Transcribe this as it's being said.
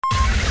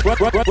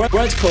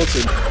Brunch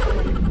culture.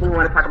 We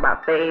want to talk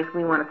about faith.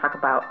 We want to talk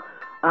about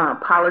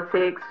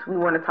politics. We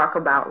want to talk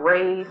about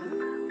race.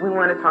 We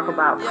want to talk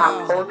about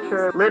pop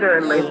culture,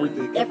 literally.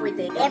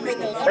 Everything is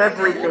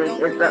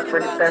up for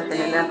discussion,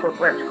 and that's what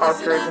brunch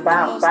culture is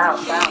about. It's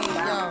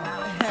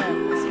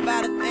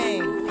about a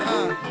thing.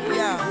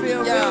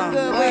 Feel real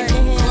good. Wave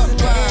your hands in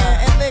the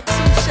air and lick 2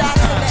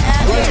 shots in the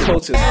air. Brunch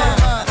culture.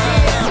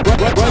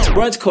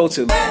 Brunch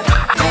culture.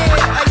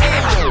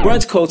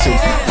 Brunch culture.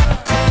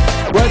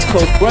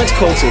 Brunch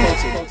culture.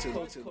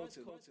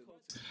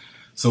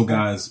 So,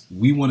 guys,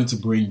 we wanted to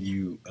bring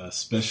you a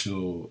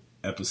special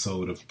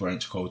episode of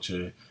Brunch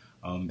Culture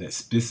that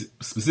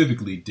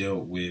specifically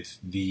dealt with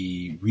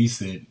the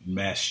recent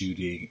mass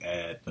shooting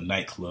at the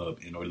nightclub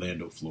in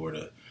Orlando,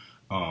 Florida.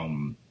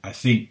 I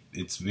think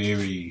it's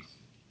very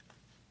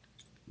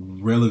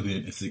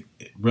relevant. It's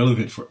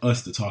relevant for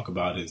us to talk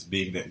about it, as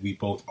being that we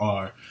both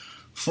are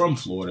from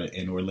Florida,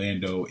 and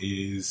Orlando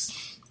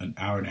is an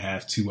hour and a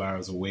half, 2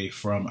 hours away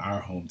from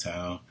our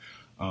hometown.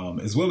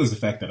 As well as the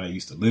fact that I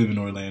used to live in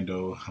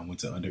Orlando. I went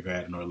to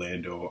undergrad in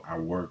Orlando. I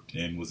worked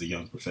and was a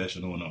young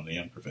professional and on the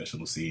young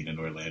professional scene in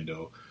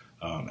Orlando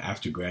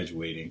after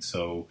graduating.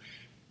 So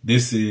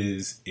this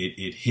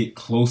it hit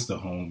close to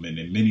home, and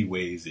in many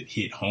ways it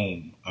hit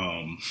home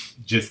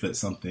just that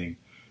something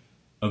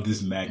of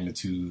this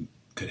magnitude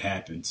could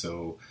happen.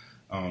 So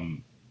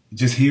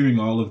just hearing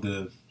all of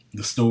the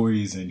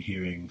stories and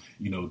hearing,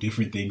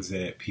 different things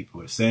that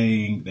people are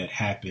saying that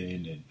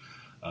happened, and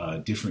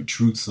different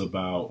truths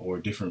about, or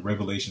different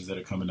revelations that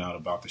are coming out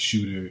about the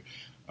shooter,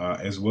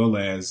 as well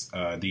as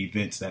the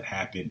events that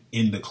happened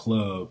in the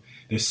club.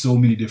 There's so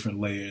many different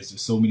layers.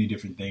 There's so many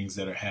different things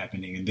that are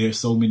happening, and there's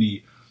so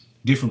many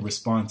different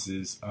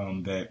responses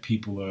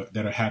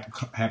that are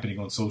happening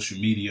on social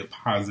media,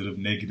 positive,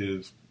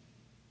 negative,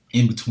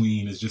 in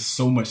between. There's just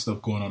so much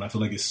stuff going on. I feel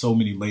like there's so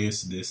many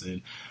layers to this,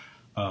 and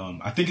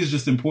I think it's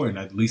just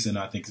important. Lisa and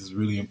I think it's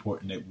really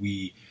important that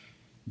we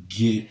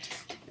get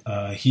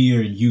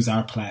here and use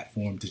our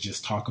platform to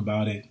just talk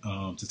about it,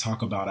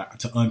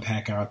 to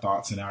unpack our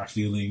thoughts and our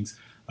feelings,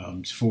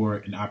 for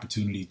an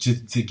opportunity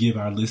to give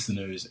our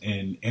listeners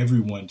and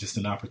everyone just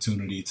an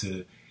opportunity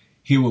to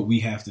hear what we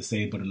have to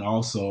say, but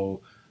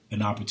also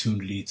an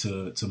opportunity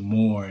to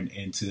mourn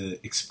and to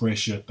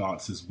express your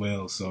thoughts as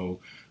well. So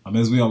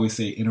as we always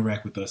say,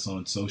 interact with us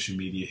on social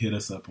media. Hit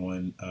us up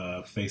on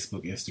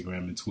Facebook,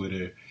 Instagram, and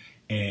Twitter,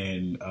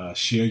 and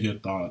share your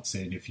thoughts.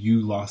 And if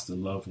you lost a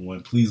loved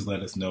one, please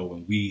let us know.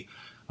 And we,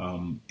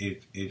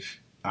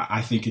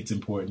 I think it's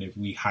important if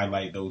we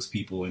highlight those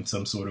people in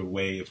some sort of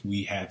way. If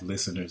we have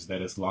listeners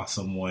that has lost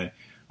someone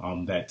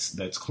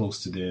that's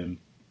close to them,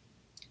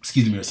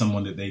 or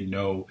someone that they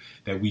know,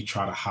 that we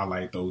try to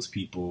highlight those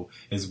people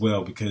as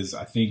well. Because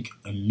I think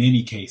in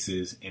many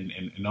cases,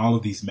 in all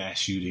of these mass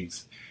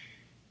shootings,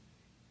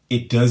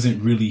 it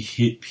doesn't really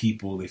hit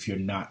people if you're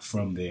not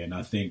from there. And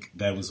I think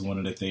that was one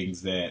of the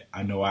things that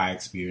I know I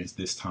experienced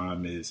this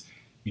time is,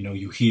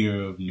 you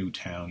hear of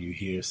Newtown, you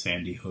hear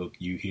Sandy Hook,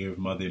 you hear of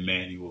Mother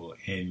Emanuel,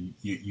 and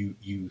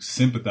you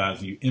sympathize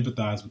and you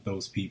empathize with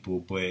those people,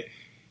 but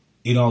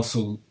it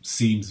also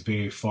seems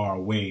very far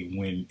away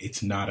when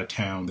it's not a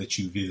town that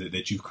you visit,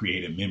 that you've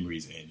created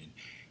memories in. And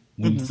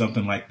when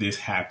something like this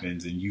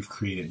happens and you've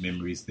created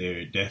memories there,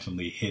 it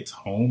definitely hits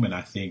home. And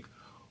I think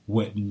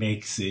what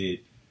makes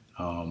it,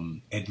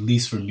 at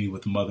least for me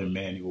with Mother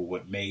Emanuel,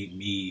 what made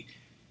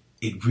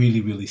it really,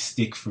 really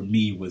stick for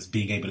me was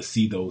being able to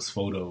see those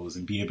photos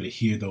and be able to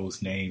hear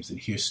those names and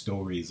hear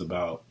stories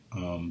about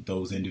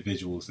those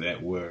individuals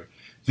that were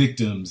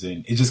victims.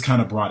 And it just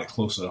kind of brought it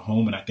closer to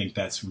home. And I think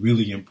that's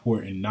really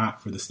important, not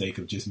for the sake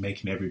of just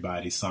making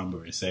everybody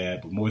somber and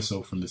sad, but more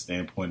so from the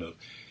standpoint of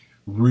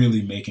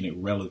really making it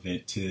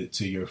relevant to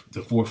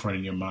the forefront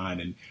in your mind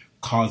and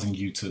causing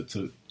you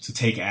to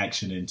take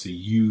action and to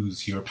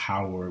use your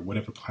power,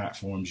 whatever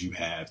platforms you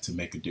have, to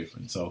make a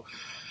difference. So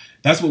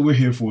that's what we're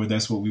here for.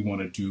 That's what we want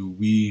to do.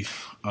 We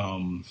are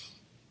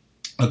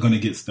going to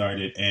get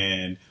started,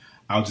 and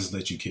I'll just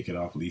let you kick it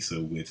off,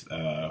 Lisa, with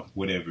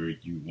however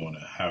you want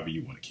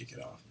to kick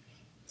it off.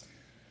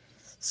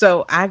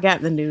 So I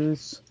got the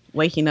news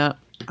waking up.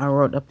 I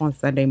woke up on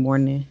Sunday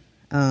morning,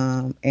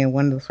 and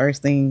one of the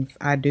first things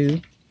I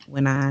do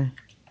when I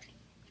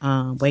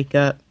wake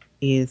up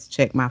is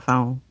check my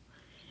phone.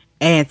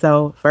 And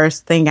so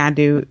first thing I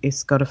do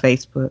is go to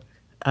Facebook.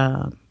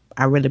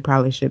 I really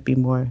probably should be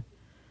more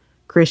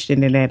Christian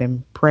than that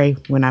and pray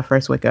when I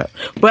first wake up.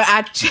 But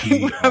I check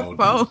my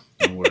phone.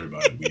 Don't worry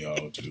about it. We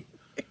all do.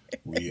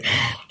 We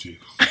all do.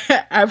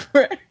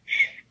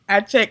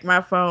 I check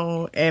my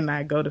phone and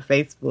I go to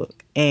Facebook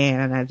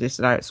and I just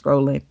start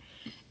scrolling.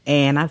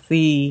 And I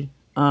see,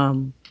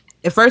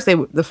 at first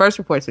the first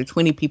reports are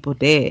 20 people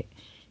dead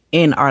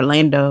in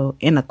Orlando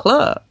in a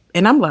club.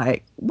 And I'm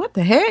like, what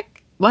the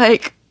heck?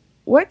 Like,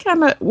 what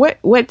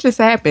just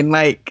happened?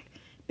 Like,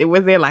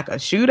 was there like a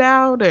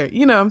shootout or,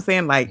 you know what I'm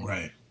saying? Like,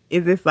 right.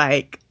 Is this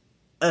like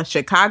a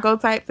Chicago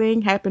type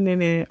thing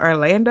happening in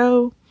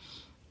Orlando?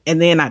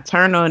 And then I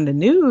turn on the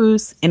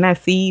news and I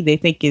see they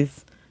think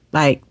it's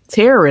like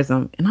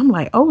terrorism. And I'm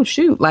like, oh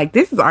shoot, like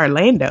this is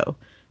Orlando.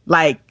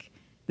 Like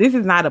this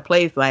is not a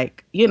place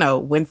like, you know,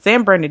 when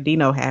San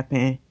Bernardino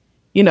happened,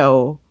 you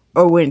know,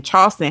 or when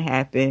Charleston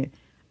happened.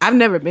 I've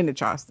never been to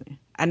Charleston.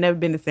 I've never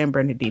been to San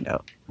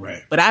Bernardino.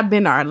 Right. But I've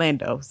been to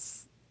Orlando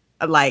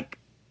like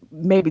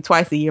maybe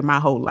twice a year my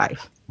whole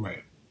life.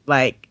 Right.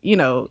 Like, you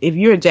know, if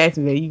you're in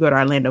Jacksonville, you go to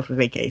Orlando for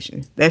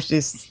vacation. That's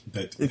just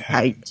That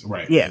happens.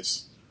 Right. Yeah.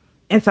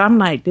 And so I'm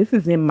like, this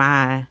is in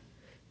my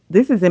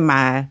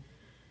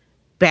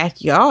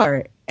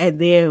backyard. And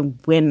then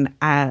when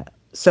I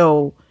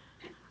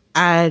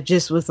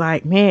just was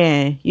like,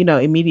 man, you know,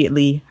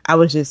 immediately I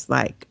was just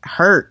like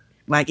hurt.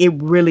 Like it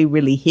really,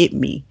 really hit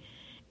me.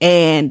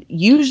 And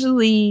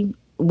usually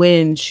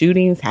when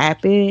shootings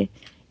happen,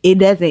 it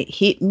doesn't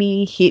hit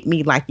me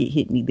like it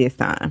hit me this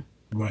time.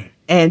 Right.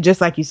 And just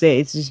like you said,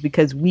 it's just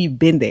because we've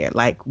been there.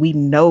 Like we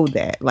know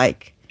that.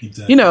 Like,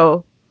 exactly. You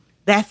know,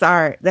 that's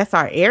our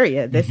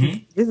area. This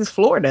is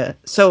Florida.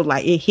 So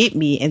like it hit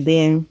me. And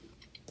then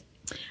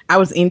I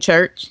was in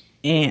church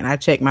and I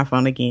checked my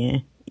phone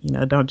again. You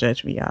know, don't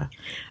judge me, y'all.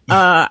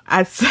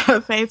 I saw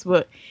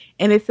Facebook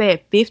and it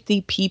said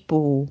 50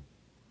 people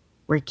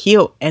were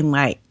killed. And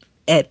like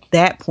at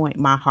that point,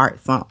 my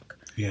heart sunk.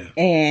 Yeah.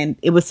 And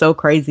it was so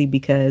crazy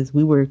because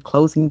we were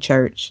closing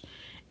church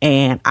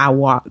and I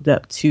walked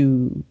up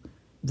to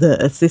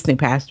the assistant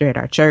pastor at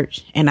our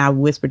church and I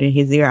whispered in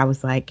his ear, I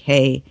was like,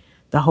 hey,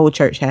 the whole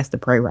church has to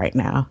pray right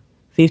now.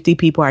 50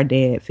 people are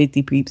dead.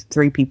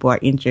 53 people are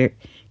injured.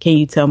 Can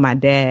you tell my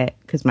dad,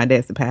 because my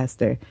dad's the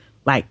pastor,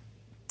 like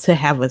to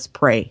have us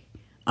pray?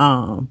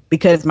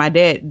 Because my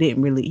dad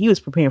he was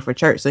preparing for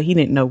church, so he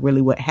didn't know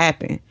really what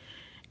happened.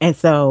 And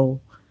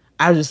so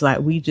I was just like,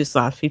 we just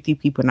saw 50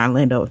 people in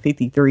Orlando,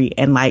 53.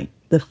 And like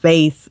the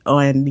face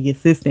on the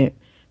assistant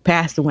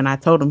pastor, when I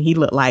told him, he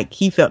looked like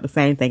he felt the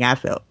same thing I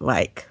felt.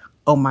 Like,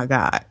 oh my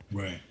God.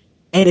 Right.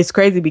 And it's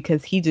crazy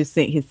because he just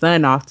sent his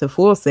son off to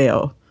Full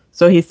Sail.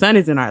 So his son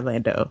is in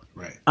Orlando.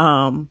 Right.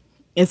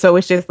 And so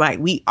it's just like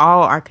we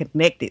all are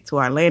connected to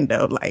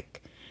Orlando.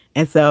 Like,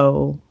 and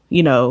so,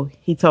 you know,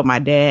 he told my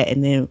dad,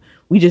 and then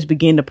we just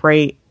began to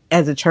pray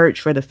as a church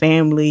for the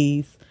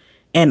families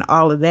and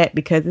all of that,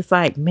 because it's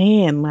like,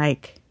 man,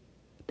 like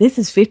this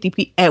is 50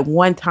 people at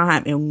one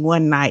time in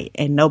one night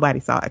and nobody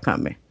saw it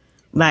coming.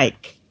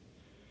 Like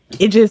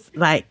it just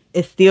like,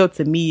 it's still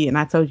to me. And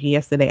I told you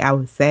yesterday, I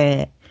was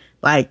sad.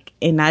 Like,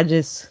 and I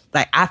just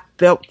like, I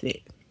felt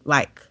it.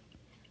 Like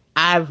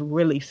I've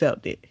really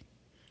felt it.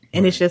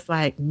 And It's just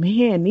like,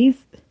 man,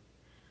 these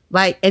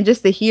like, and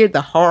just to hear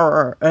the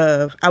horror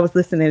of, I was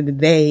listening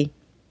today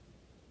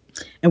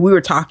and we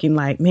were talking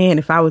like, man,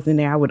 if I was in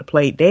there, I would have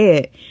played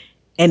dead.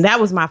 And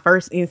that was my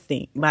first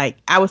instinct. Like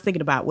I was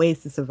thinking about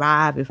ways to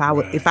survive if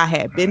I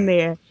had been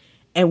there.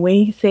 And when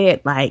he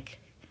said like,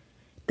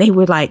 they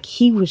were like,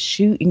 he was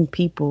shooting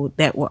people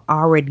that were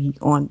already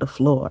on the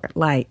floor.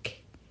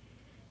 Like,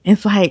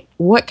 it's like,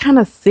 what kind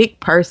of sick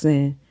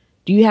person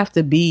do you have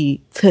to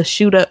be to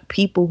shoot up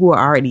people who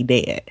are already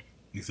dead?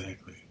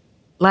 Exactly.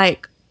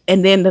 Like,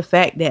 and then the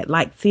fact that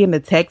like seeing the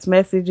text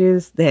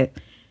messages that,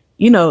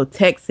 you know,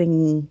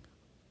 texting,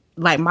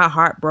 like my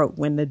heart broke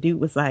when the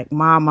dude was like,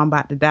 Mom, I'm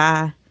about to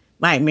die.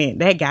 Like, man,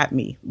 that got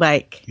me.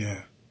 Like,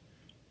 yeah,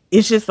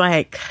 it's just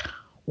like,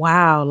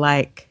 wow.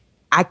 Like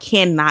I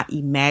cannot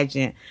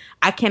imagine.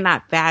 I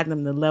cannot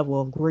fathom the level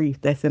of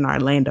grief that's in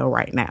Orlando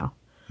right now.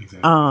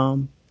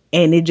 Exactly.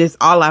 And it just,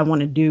 all I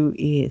want to do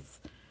is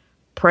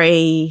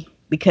pray,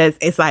 because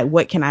it's like,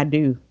 what can I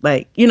do?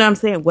 Like, you know what I'm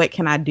saying? What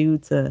can I do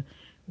to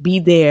be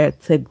there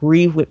to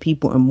grieve with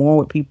people and mourn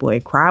with people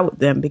and cry with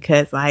them?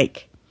 Because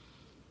like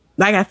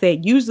I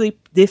said, usually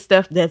this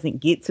stuff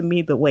doesn't get to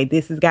me the way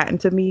this has gotten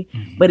to me,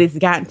 but it's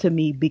gotten to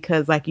me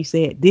because like you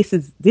said, this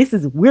is,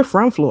 we're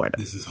from Florida.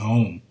 This is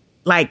home.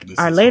 Like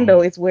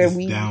Orlando is where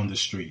it's down the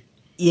street.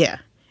 Yeah.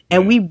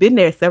 And we've been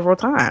there several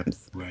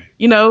times. Right.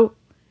 You know,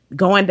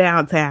 going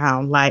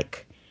downtown,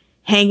 like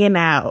hanging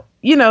out,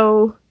 you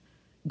know,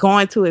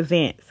 going to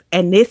events.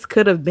 And this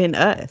could have been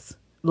us.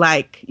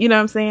 Like, you know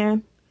what I'm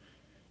saying?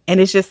 And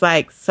it's just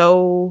like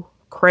so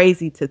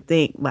crazy to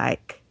think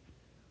like,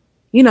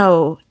 you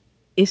know,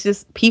 it's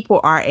just people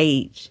our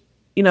age,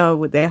 you know,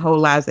 with their whole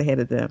lives ahead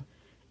of them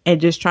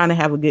and just trying to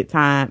have a good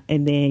time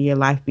and then your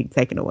life be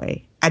taken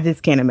away. I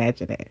just can't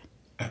imagine that.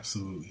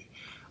 Absolutely.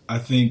 I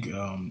think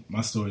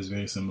my story is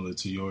very similar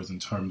to yours in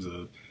terms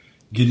of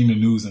getting the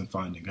news and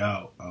finding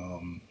out.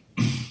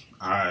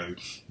 I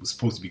was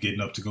supposed to be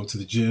getting up to go to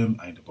the gym.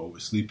 I ended up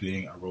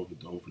oversleeping. I rolled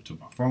it over to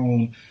my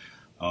phone.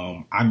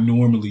 I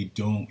normally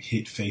don't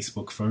hit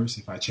Facebook first.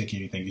 If I check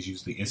anything, it's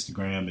usually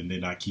Instagram, and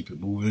then I keep it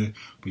moving.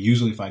 But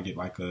usually if I get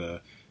like I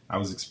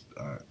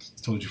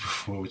told you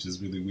before, which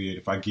is really weird,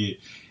 if I get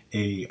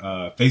a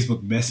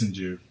Facebook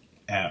Messenger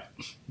app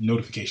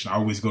notification, I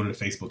always go to the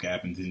Facebook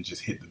app and then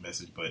just hit the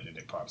message button and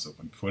it pops up.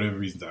 And for whatever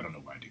reasons, I don't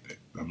know why I do that.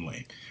 I'm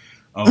lame.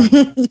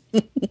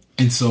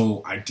 And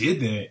so I did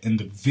that, and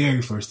the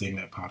very first thing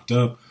that popped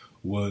up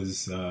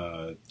was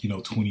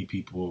 20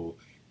 people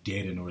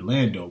dead in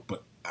Orlando.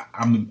 But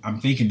I'm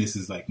thinking this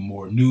is like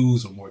more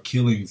news or more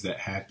killings that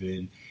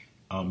happen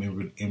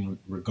in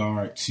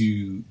regard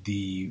to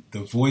the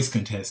voice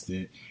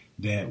contestant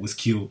that was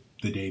killed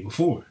the day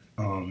before.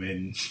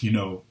 And,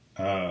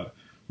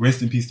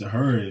 rest in peace to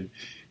her. And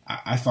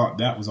I thought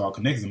that was all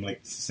connected. I'm like,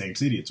 it's the same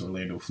city. It's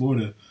Orlando,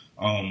 Florida.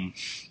 And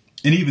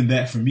even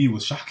that for me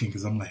was shocking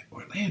because I'm like,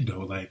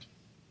 Orlando, like,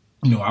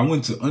 I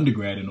went to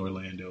undergrad in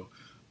Orlando.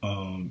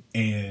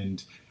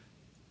 And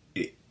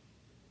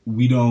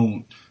we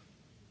don't,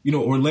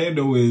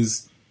 Orlando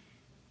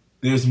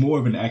there's more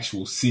of an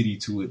actual city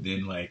to it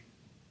than like,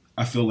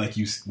 I feel like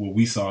what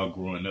we saw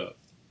growing up.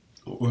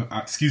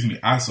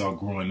 I saw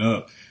growing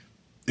up,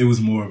 it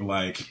was more of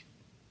like,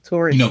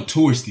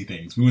 touristy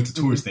things. We went to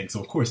tourist things, so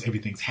of course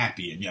everything's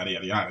happy and yada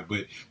yada yada.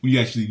 But when you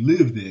actually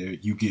live there,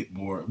 you get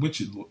more,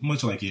 which is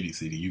much like any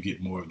city, you get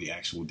more of the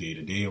actual day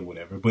to day or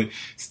whatever. But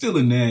still,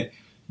 in that,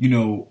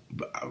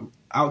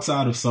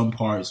 outside of some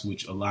parts,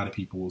 which a lot of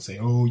people will say,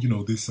 oh,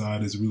 this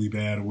side is really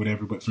bad or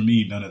whatever. But for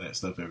me, none of that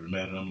stuff ever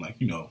mattered. I'm like,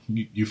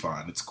 you're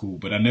fine, it's cool.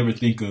 But I never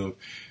think of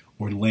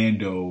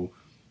Orlando,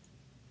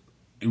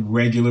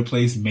 regular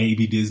place,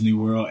 maybe Disney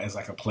World, as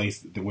like a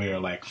place where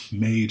like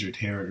major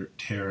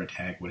terror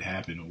attack would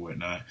happen or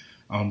whatnot.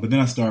 But then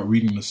I started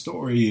reading the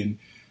story and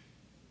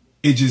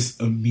it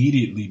just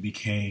immediately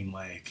became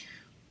like,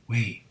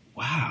 wait,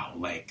 wow,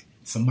 like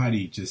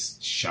somebody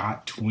just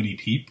shot 20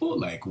 people?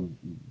 Like,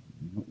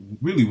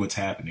 really what's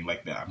happening?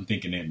 Like that, I'm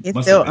thinking that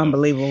it's still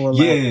unbelievable.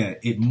 Yeah,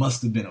 it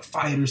must have been a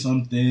fight or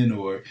something,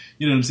 or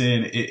you know what I'm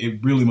saying.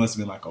 It really must have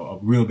been like a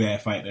real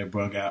bad fight that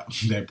broke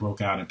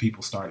out, and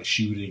people started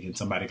shooting, and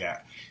somebody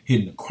got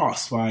hit in the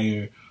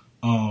crossfire.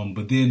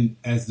 But then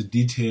as the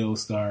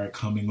details start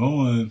coming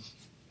on,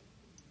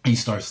 you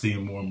start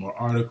seeing more and more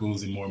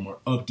articles and more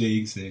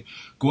updates, and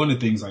going to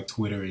things like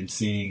Twitter and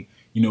seeing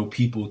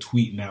people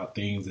tweeting out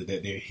things that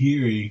they're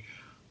hearing.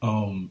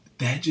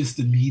 That just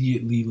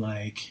immediately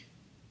like.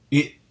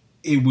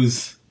 It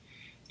was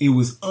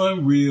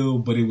unreal,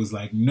 but it was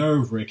like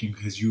nerve-wracking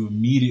because you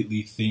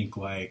immediately think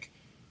like,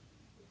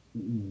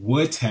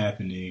 what's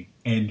happening?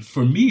 And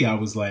for me, I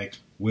was like,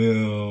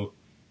 well,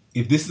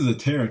 if this is a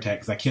terror attack,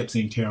 because I kept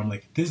saying terror, I'm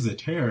like, if this is a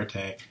terror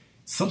attack,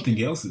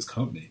 something else is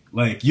coming.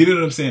 Like, you know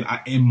what I'm saying?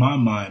 In my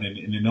mind, and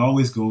it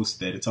always goes to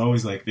that. It's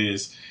always like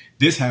this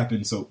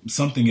happened, so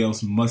something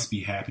else must be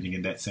happening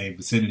in that same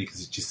vicinity,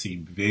 because it just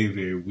seemed very,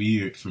 very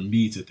weird for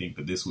me to think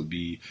that this would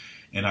be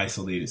an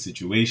isolated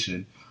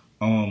situation.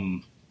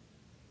 And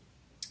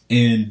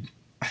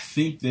I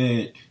think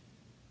that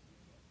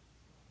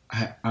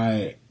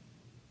I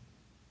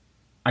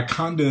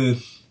kind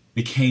of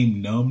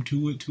became numb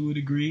to it to a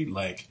degree,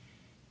 like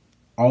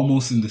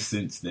almost in the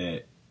sense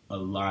that a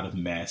lot of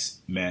mass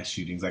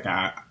shootings, like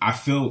I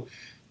felt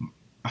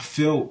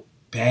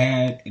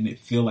bad and it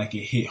felt like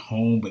it hit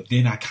home, but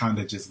then I kind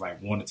of just like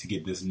wanted to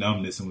get this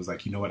numbness and was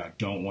like, you know what, I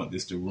don't want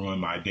this to ruin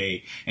my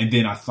day. And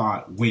then I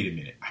thought, wait a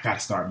minute, I got to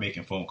start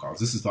making phone calls.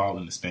 This is all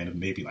in the span of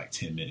maybe like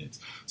 10 minutes.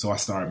 So I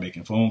started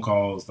making phone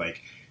calls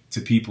like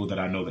to people that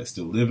I know that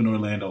still live in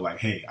Orlando, like,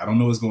 hey, I don't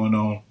know what's going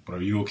on, but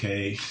are you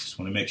okay? Just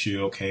want to make sure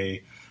you're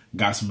okay.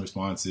 Got some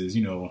responses,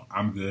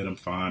 I'm good, I'm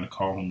fine. I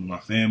call home to my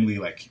family,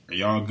 like, are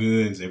y'all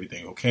good? Is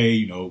everything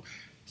okay?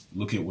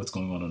 Look at what's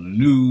going on the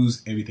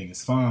news. Everything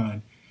is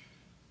fine.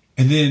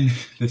 And then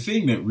the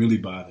thing that really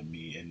bothered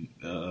me, and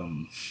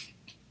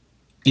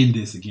in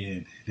this,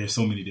 again, there's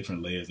so many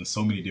different layers and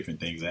so many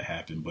different things that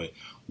happen, but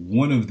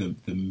one of the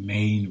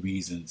main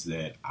reasons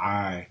that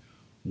I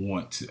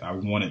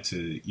wanted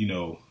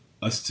to,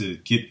 us to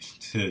get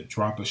to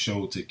drop a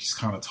show to just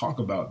kind of talk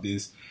about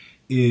this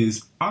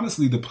is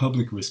honestly the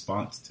public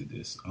response to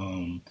this.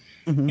 And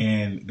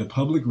the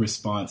public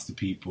response to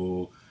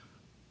people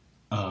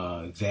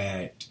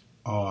that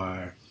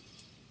are,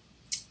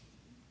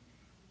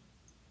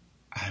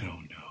 I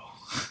don't know.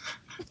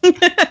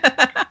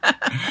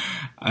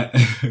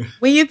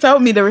 When you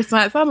told me the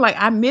response, I'm like,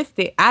 I missed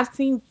it. I've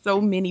seen so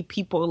many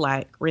people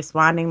like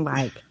responding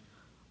like,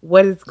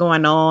 what is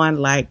going on?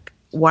 Like,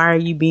 why are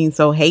you being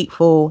so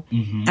hateful?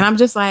 And I'm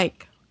just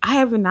like, I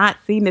have not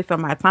seen this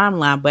on my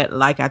timeline, but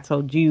like I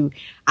told you,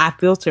 I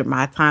filtered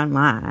my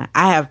timeline.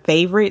 I have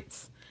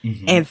favorites.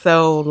 And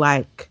so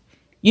like,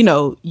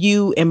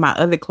 you and my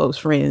other close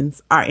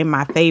friends are in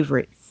my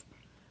favorites.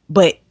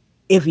 But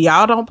if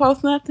y'all don't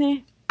post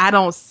nothing, I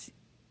don't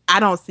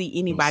see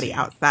anybody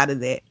outside of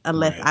that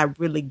unless I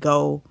really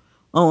go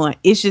on.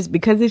 It's just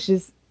because it's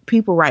just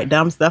people write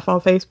dumb stuff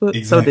on Facebook.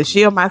 Exactly. So to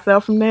shield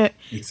myself from that,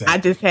 I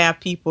just have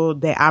people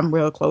that I'm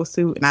real close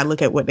to and I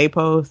look at what they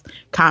post,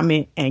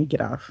 comment, and get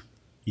off.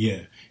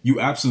 Yeah, you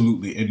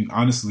absolutely. And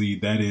honestly,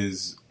 that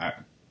is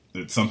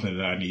it's something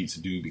that I need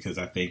to do because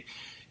I think,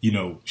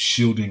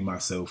 shielding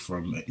myself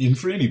from, and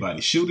for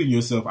anybody, shielding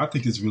yourself, I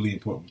think is really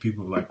important.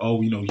 People are like,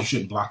 oh, you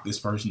shouldn't block this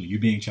person. Are you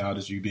being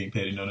childish? Are you being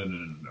petty? No.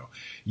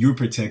 You're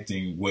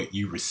protecting what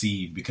you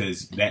receive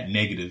because that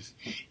negative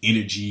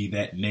energy,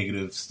 that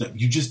negative stuff,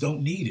 you just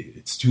don't need it.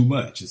 It's too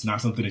much. It's not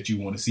something that you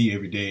want to see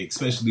every day,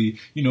 especially,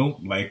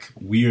 like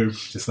we're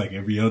just like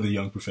every other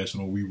young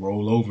professional, we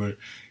roll over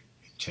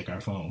check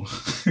our phone.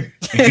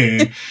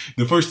 And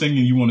the first thing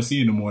you want to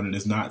see in the morning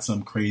is not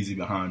some crazy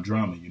behind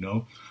drama, you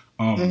know?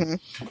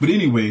 But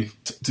anyway,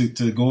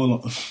 to go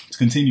along, to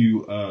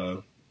continue,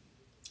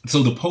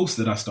 so the post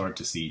that I started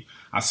to see,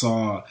 I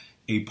saw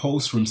a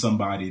post from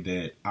somebody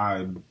that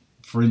I'm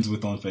friends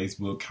with on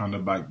Facebook, kind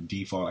of by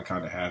default, I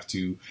kind of have to,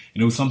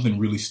 and it was something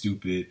really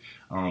stupid,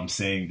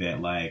 saying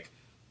that like,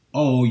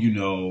 oh, you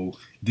know,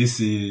 this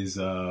is,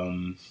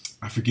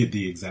 I forget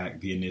the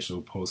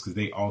initial post because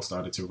they all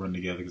started to run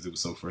together because it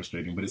was so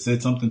frustrating, but it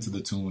said something to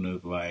the tune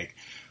of like,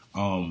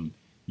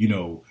 you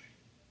know,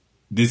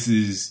 this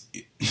is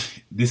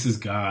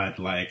God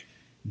like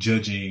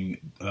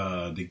judging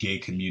the gay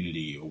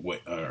community or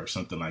what or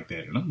something like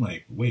that. And I'm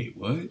like, wait,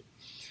 what?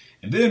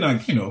 And then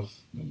I, you know,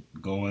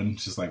 going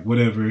just like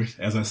whatever.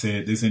 As I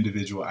said, this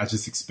individual, I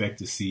just expect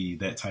to see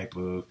that type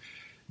of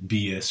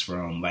BS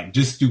from like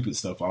just stupid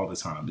stuff all the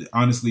time.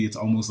 Honestly, it's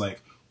almost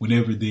like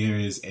whenever there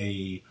is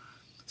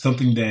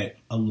something that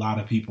a lot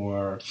of people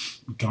are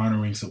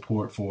garnering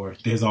support for,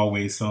 there's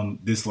always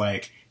this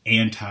like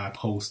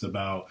anti-post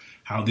about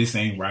how this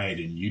ain't right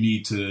and you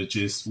need to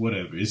just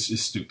whatever. It's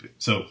just stupid.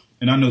 So,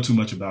 and I know too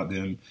much about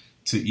them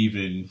to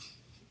even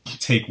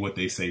take what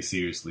they say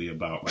seriously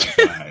about like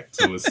God.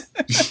 So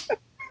it's,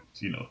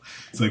 you know,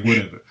 it's like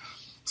whatever.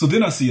 So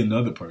then I see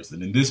another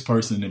person, and this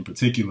person in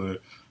particular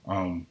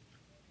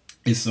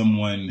is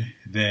someone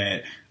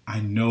that I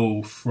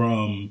know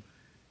from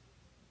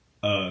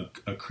a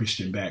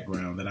Christian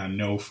background, that I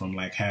know from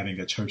like having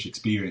a church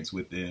experience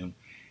with them,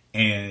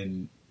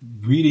 and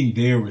reading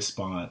their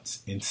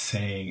response and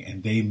saying,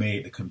 and they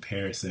made the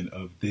comparison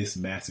of this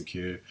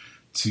massacre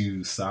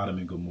to Sodom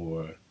and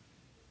Gomorrah.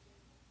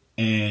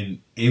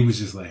 And it was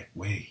just like,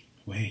 wait,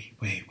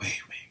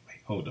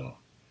 hold on.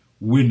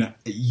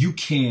 You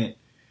can't,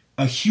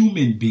 a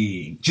human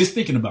being, just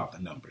thinking about the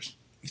numbers,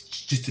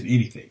 just in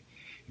anything.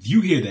 If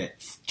you hear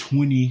that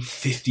 20,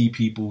 50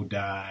 people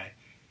die,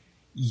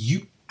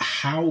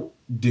 how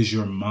does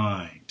your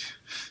mind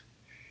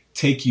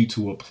take you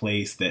to a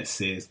place that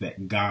says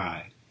that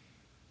God,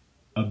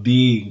 a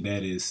being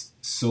that is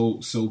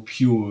so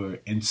pure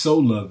and so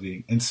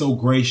loving and so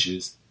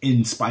gracious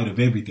in spite of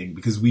everything,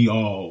 because we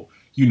all,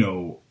 you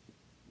know,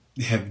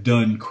 have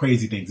done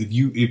crazy things.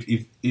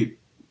 If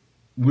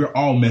we're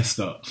all messed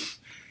up,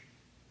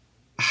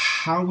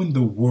 how in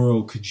the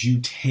world could you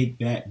take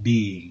that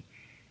being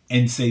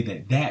and say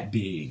that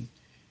being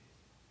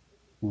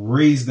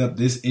raised up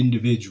this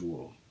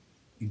individual,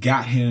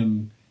 got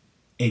him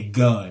a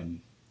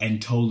gun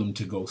and told him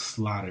to go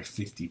slaughter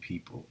 50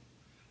 people,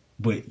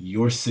 but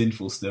your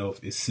sinful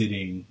self is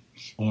sitting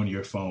on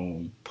your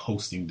phone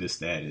posting this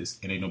status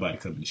and ain't nobody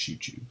coming to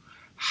shoot you?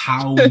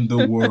 How in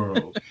the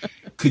world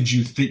could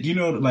you think, you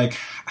know, like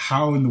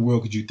how in the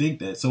world could you think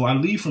that? So I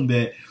leave from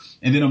that,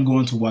 and then I'm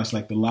going to watch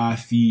like the live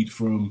feed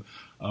from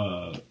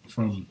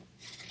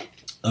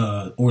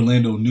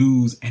Orlando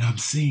News, and I'm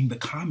seeing the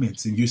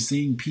comments, and you're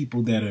seeing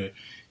people that are,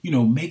 you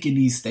know, making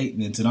these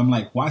statements, and I'm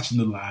like watching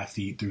the live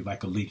feed through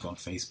like a link on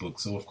Facebook.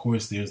 So of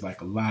course there's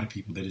like a lot of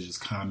people that are just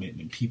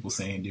commenting and people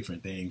saying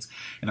different things.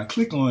 And I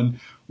click on,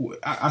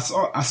 I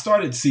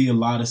started to see a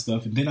lot of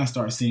stuff, and then I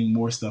started seeing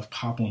more stuff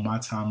pop on my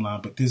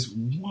timeline. But this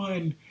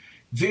one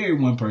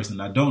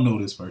person, I don't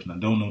know this person, I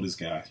don't know this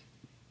guy,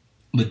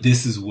 but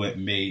this is what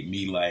made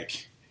me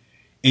like,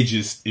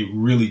 it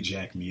really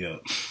jacked me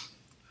up.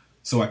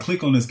 So I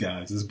click on this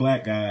guy, this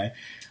black guy.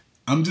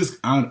 I'm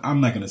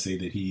not going to say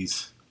that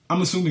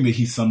I'm assuming that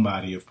he's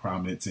somebody of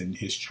prominence in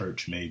his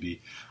church,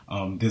 maybe.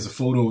 There's a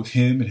photo of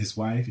him and his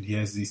wife, and he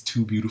has these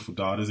two beautiful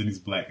daughters, and he's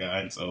a black guy.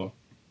 And so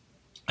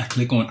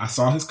I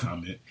saw his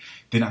comment,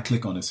 then I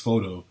click on his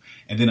photo,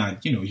 and then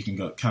you can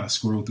go kind of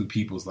scroll through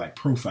people's like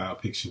profile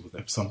picture with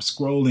them. So I'm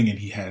scrolling, and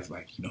he has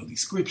like, you know,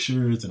 these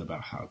scriptures and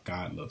about how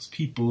God loves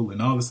people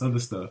and all this other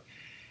stuff.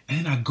 And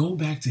then I go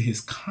back to his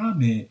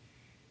comment,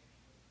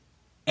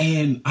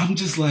 and I'm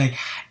just like,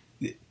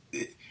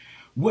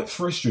 what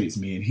frustrates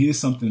me, and here's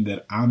something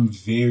that I'm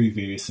very,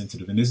 very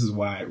sensitive, and this is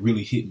why it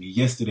really hit me.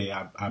 Yesterday,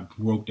 I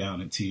broke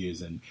down in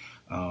tears, and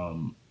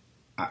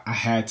I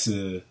had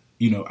to,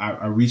 you know,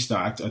 I reached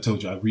out. I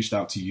told you I reached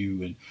out to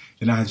you, and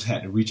then I just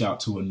had to reach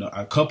out to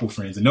a couple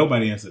friends, and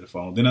nobody answered the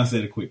phone. Then I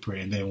said a quick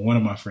prayer, and then one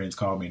of my friends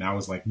called me, and I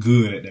was like,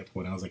 good at that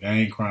point. I was like, I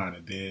ain't crying.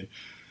 And then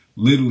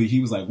literally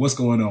he was like, what's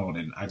going on?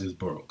 And I just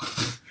broke.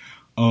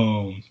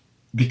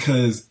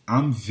 Because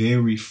I'm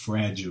very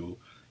fragile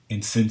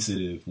and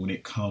sensitive when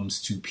it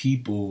comes to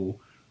people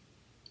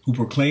who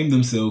proclaim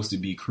themselves to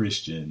be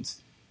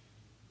Christians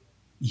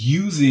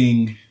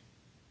using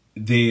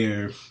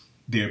their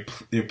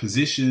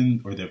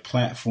position or their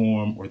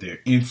platform or their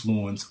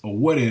influence or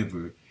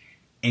whatever,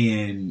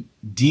 and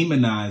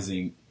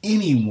demonizing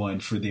anyone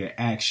for their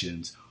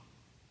actions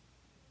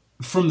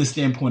from the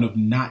standpoint of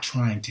not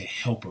trying to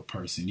help a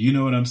person. You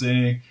know what I'm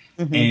saying?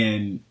 Mm-hmm.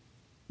 And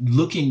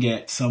looking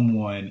at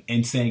someone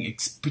and saying,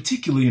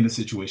 particularly in a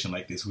situation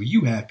like this where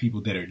you have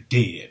people that are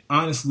dead,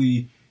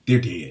 honestly,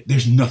 they're dead.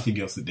 There's nothing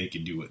else that they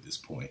can do at this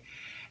point.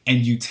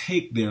 And you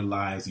take their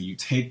lives and you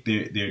take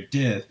their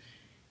death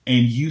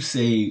and you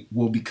say,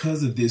 well,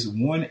 because of this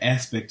one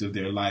aspect of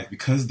their life,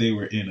 because they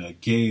were in a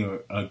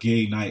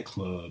gay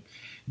nightclub,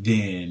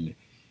 then,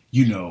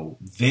 you know,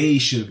 they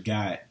should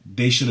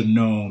have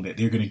known that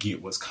they're going to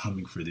get what's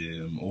coming for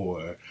them.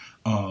 Or,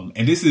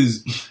 and this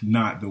is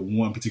not the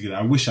one particular,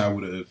 I wish I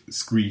would have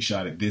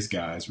screenshotted this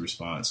guy's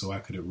response so I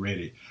could have read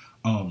it.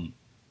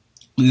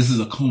 This is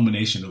a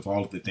culmination of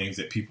all of the things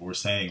that people were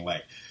saying.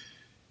 Like,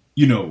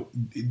 you know,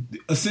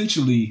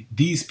 essentially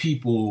these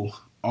people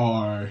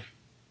are,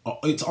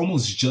 it's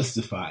almost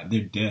justified.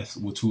 Their deaths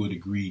were to a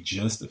degree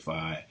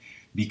justified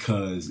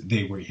because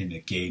they were in a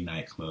gay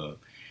nightclub.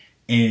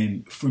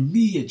 And for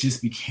me, it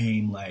just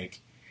became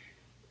like,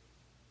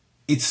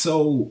 it's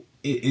so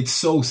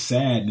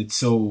sad and it's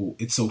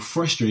so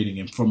frustrating.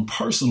 And from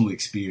personal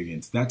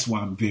experience, that's why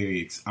I'm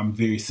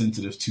very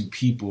sensitive to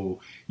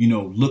people, you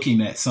know,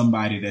 looking at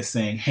somebody that's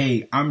saying,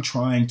 hey, I'm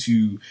trying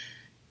to,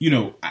 you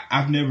know,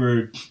 I've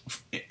never,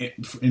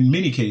 in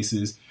many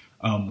cases,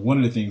 one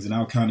of the things, and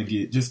I'll kind of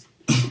get just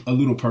a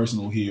little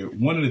personal here.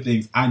 One of the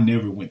things, I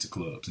never went to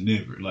clubs,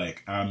 never.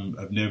 Like,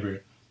 I've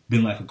never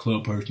been like a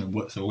club person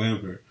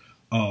whatsoever.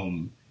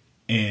 And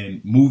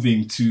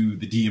moving to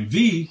the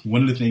DMV,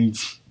 one of the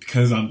things,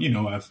 because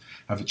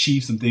I've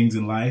achieved some things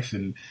in life,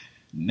 and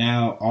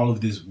now all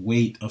of this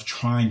weight of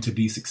trying to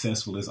be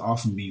successful is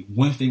off of me.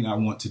 One thing I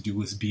want to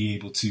do is be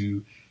able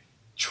to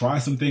try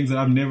some things that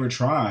I've never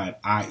tried,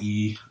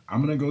 i.e.,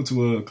 I'm going to go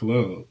to a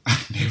club.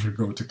 I never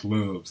go to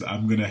clubs.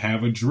 I'm going to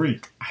have a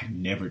drink. I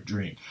never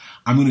drink.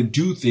 I'm going to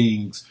do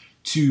things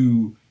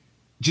to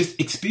just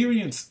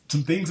experience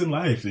some things in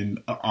life.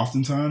 And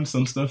oftentimes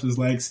some stuff is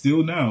like,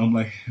 still now, I'm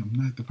like, I'm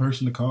not the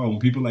person to call. When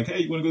people are like, hey,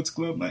 you want to go to the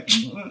club? I'm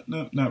like,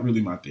 no, not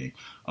really my thing.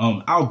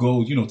 I'll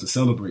go, you know, to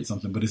celebrate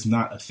something, but it's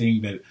not a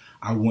thing that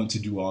I want to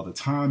do all the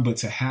time. But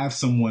to have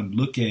someone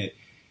look at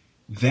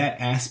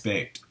that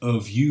aspect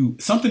of you,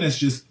 something that's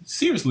just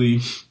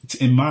seriously,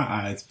 in my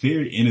eyes,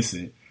 very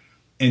innocent,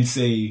 and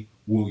say,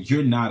 well,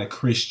 you're not a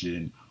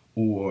Christian,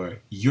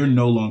 or you're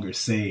no longer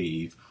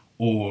saved,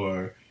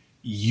 or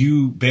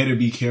you better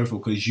be careful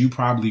because you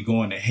probably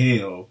going to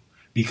hell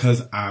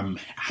because I'm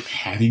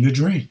having a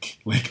drink.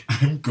 Like,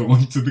 I'm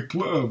going to the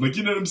club. Like,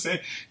 you know what I'm saying?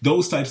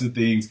 Those types of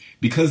things,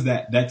 because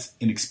that's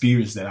an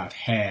experience that I've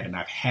had, and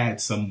I've had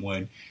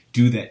someone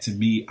do that to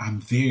me. I'm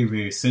very,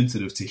 very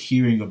sensitive to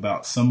hearing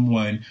about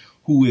someone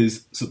who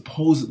is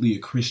supposedly a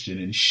Christian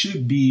and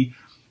should be.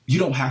 You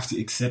don't have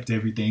to accept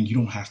everything. You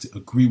don't have to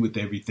agree with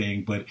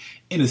everything. But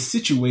in a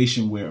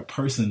situation where a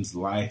person's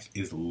life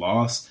is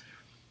lost,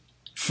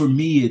 for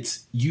me,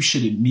 it's, you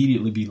should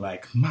immediately be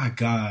like, my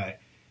God,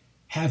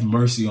 have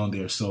mercy on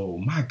their soul.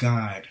 My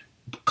God,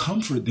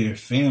 comfort their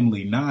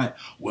family. Not,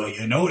 well,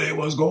 you know, they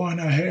was going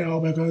to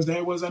hell because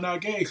they was in a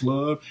gay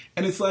club.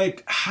 And it's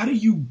like, how do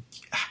you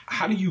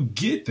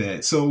get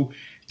that? So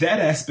that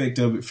aspect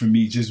of it for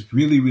me just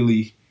really,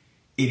 really,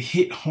 it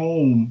hit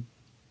home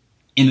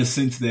in a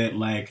sense that,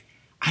 like,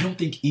 I don't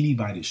think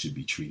anybody should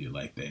be treated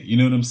like that. You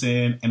know what I'm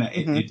saying? And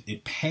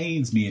it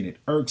pains me and it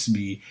irks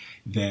me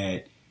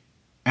that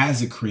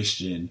as a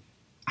Christian,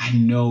 I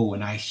know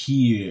and I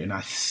hear and I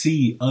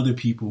see other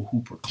people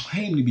who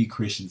proclaim to be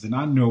Christians, and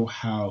I know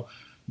how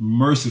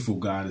merciful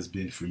God has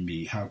been for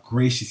me, how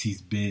gracious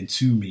he's been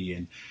to me,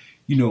 and,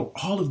 you know,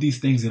 all of these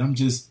things that I'm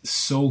just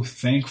so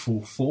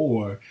thankful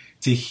for,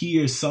 to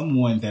hear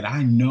someone that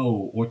I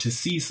know, or to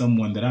see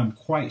someone that I'm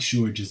quite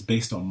sure, just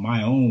based on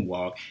my own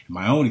walk and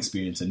my own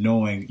experience and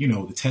knowing, you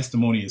know, the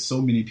testimony of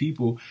so many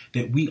people,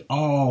 that we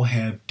all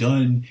have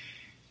done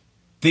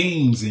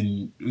things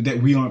and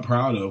that we aren't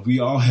proud of. We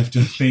all have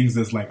done things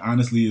that's like,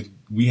 honestly, if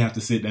we have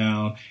to sit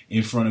down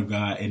in front of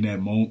God in that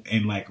moment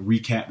and like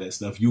recap that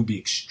stuff, you'll be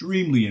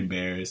extremely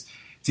embarrassed.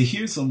 To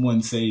hear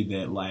someone say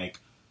that,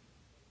 like,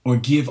 or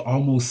give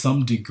almost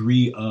some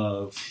degree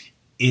of,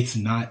 it's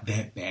not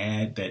that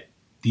bad that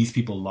these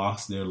people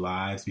lost their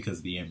lives because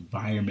of the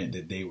environment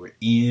that they were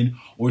in,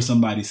 or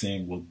somebody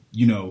saying, well,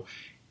 you know,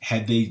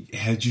 had you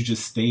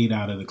just stayed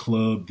out of the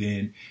club,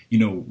 then, you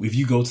know, if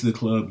you go to the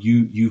club,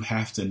 you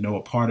have to know,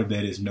 a part of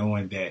that is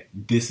knowing that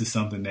this is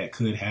something that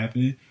could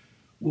happen.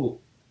 Well,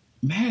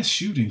 mass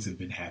shootings have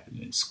been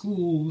happening in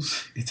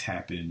schools. It's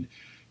happened,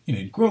 you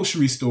know, in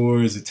grocery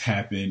stores. It's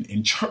happened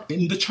in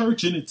the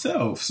church in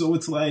itself. So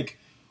it's like,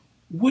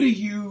 what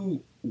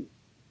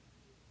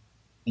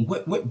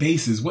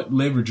basis, what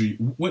leverage,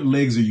 what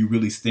legs are you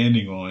really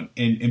standing on?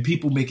 And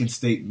people making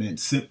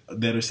statements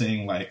that are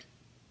saying like,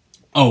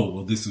 oh,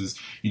 well, this is,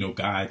 you know,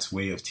 God's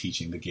way of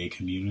teaching the gay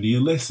community a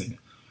lesson.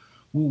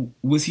 Well,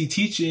 was he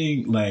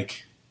teaching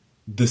like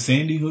the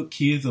Sandy Hook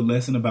kids a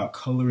lesson about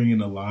coloring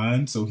in a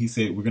line? So he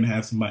said, we're going to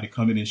have somebody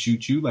come in and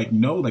shoot you. Like,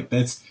 no, like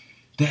that's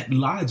that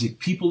logic.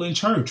 People in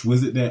church,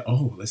 was it that,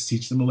 oh, let's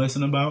teach them a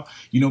lesson about,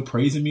 you know,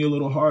 praising me a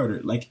little harder?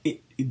 Like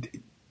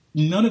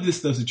none of this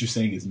stuff that you're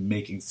saying is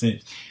making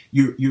sense.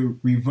 You're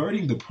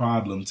reverting the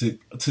problem to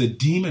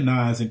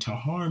demonize and to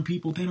harm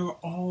people that are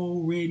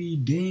already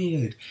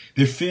dead.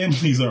 Their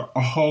families are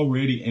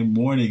already in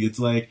mourning. It's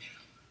like,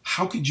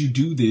 how could you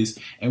do this?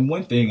 And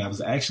one thing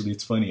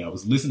it's funny, I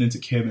was listening to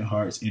Kevin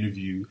Hart's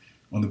interview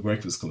on the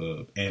Breakfast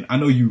Club, and I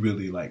know you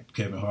really like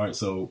Kevin Hart.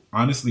 So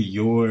honestly,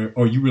 you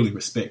really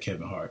respect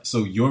Kevin Hart.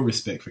 So your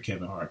respect for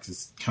Kevin Hart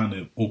has kind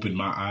of opened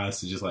my eyes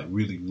to just like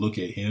really look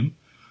at him,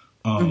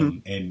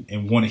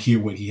 and want to hear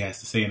what he has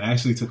to say. And I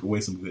actually took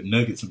away some good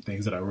nuggets, some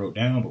things that I wrote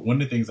down. But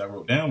one of the things I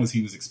wrote down was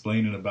he was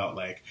explaining about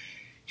like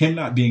him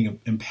not being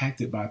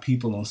impacted by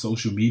people on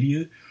social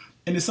media,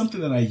 and it's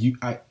something that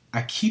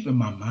I keep in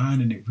my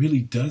mind, and it really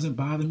doesn't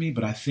bother me.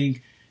 But I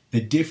think the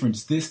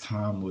difference this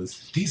time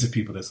was these are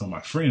people that's on my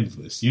friends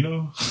list, you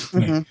know?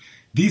 Like,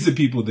 these are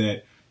people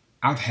that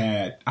I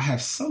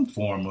have some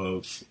form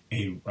of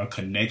a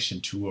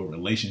connection to, a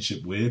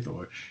relationship with,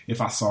 or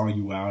if I saw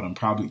you out, I'm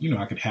probably, you know,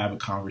 I could have a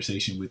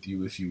conversation with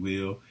you, if you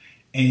will.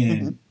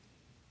 And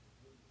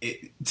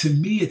to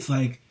me, it's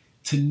like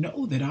to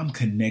know that I'm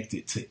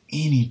connected to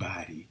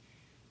anybody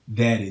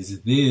that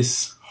is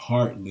this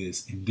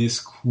heartless and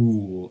this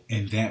cruel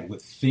and that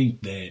would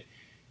think that,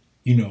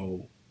 you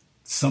know,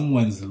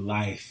 someone's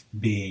life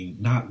being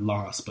not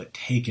lost but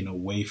taken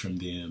away from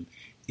them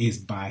is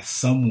by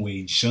some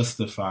way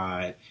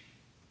justified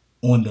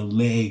on the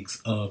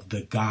legs of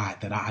the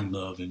God that I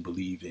love and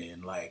believe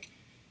in. Like,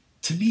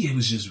 to me, it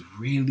was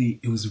really,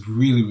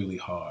 really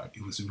hard.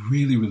 It was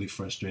really, really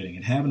frustrating.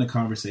 And having a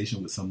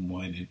conversation with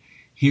someone and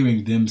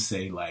hearing them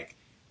say, like,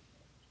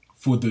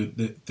 for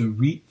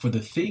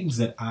the things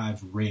that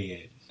I've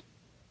read,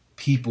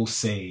 people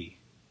say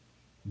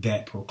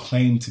that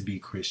proclaim to be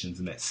Christians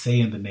and that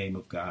say in the name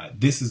of God,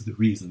 this is the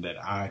reason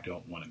that I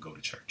don't want to go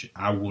to church.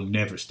 I will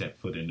never step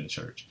foot in a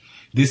church.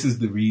 This is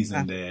the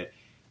reason that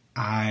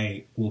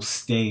I will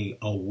stay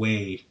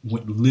away.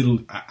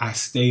 I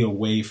stay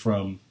away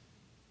from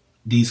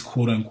these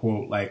quote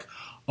unquote like,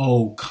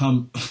 oh,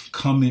 come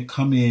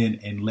in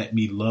and let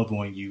me love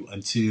on you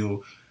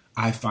until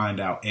I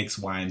find out X,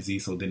 Y, and Z,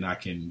 so then I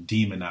can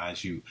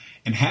demonize you.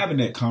 And having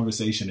that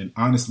conversation and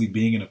honestly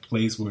being in a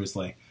place where it's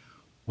like,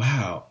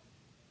 wow,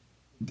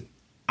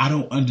 I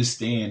don't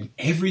understand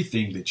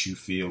everything that you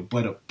feel,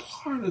 but a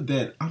part of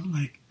that, I'm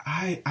like,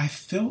 I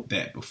felt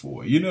that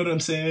before. You know what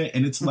I'm saying?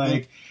 And it's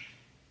like,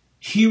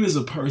 here is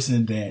a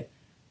person that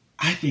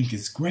I think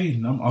is great.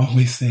 And I'm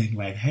always saying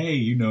like, hey,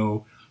 you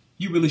know,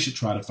 you really should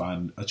try to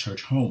find a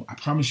church home. I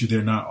promise you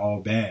they're not all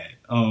bad.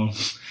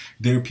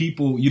 There are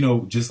people, you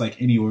know, just like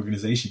any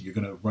organization, you're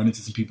going to run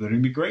into some people that are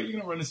going to be great. You're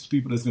going to run into some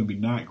people that's going to be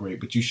not great,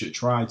 but you should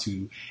try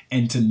to.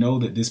 And to know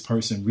that this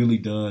person really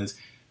does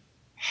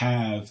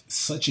have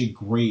such a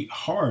great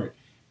heart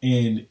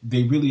and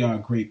they really are a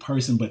great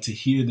person, but to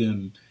hear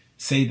them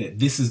say that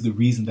this is the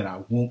reason that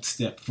I won't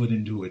step foot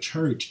into a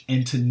church,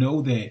 and to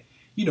know that,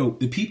 you know,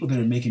 the people that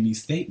are making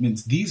these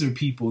statements, these are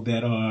people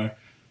that are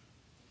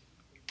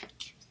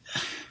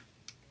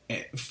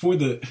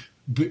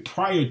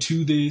prior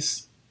to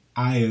this,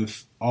 I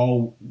have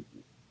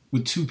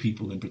with two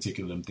people in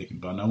particular I'm thinking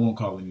about, and I won't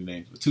call any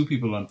names, but two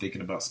people I'm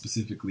thinking about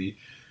specifically.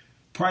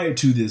 Prior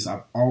to this,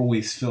 I've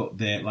always felt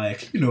that,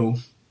 like, you know,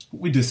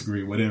 we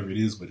disagree, whatever it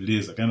is, but it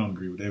is. Like, I don't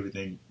agree with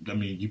everything. I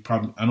mean,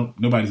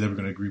 nobody's ever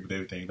going to agree with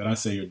everything that I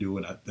say or do,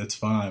 and that's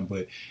fine.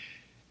 But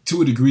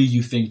to a degree,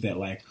 you think that,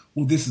 like,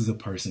 well, this is a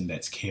person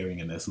that's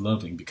caring and that's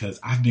loving because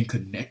I've been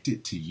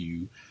connected to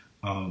you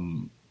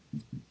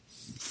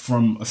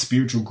from a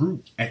spiritual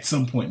group at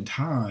some point in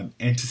time.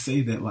 And to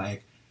say that,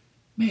 like,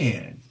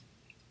 man,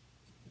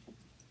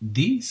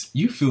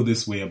 you feel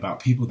this way about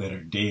people that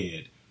are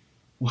dead.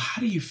 Well,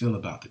 how do you feel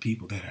about the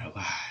people that are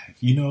alive,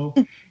 you know?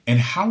 And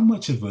how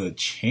much of a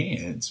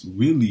chance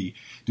really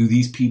do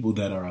these people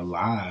that are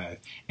alive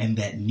and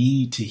that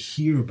need to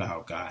hear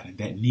about God and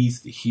that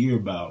needs to hear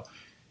about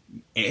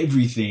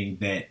everything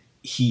that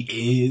he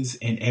is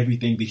and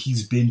everything that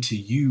he's been to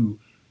you,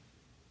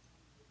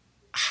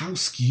 how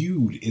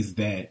skewed is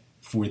that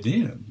for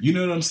them? You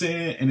know what I'm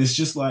saying? And it's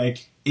just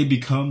like, it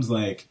becomes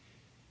like,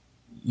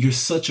 you're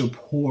such a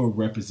poor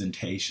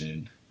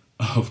representation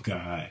of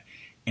God.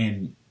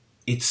 And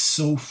it's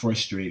so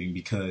frustrating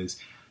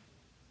because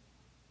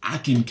I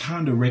can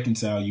kind of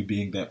reconcile you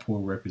being that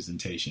poor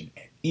representation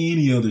at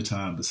any other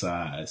time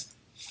besides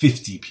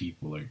 50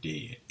 people are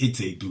dead. It's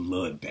a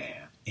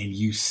bloodbath and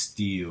you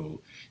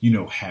still, you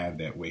know, have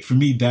that way. For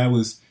me,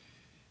 that's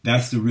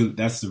the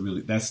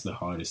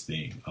hardest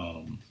thing.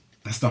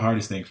 That's the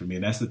hardest thing for me.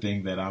 And that's the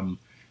thing that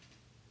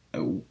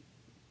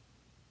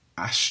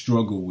I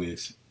struggle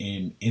with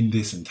in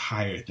this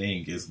entire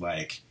thing is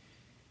like,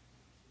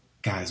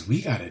 guys,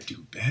 we got to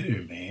do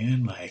better,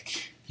 man.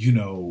 Like, you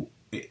know,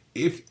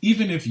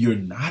 even if you're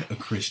not a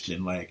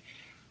Christian, like,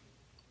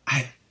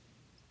 I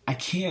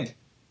can't,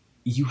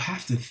 you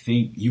have to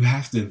think, you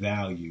have to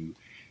value,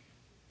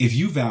 if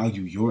you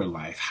value your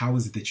life, how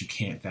is it that you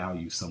can't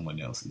value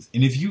someone else's?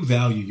 And if you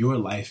value your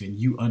life and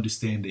you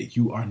understand that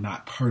you are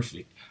not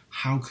perfect,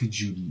 how could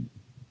you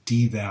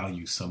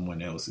devalue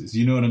someone else's?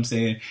 You know what I'm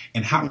saying?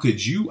 And how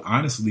could you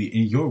honestly,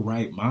 in your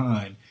right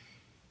mind,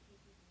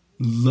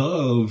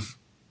 love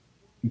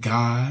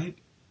God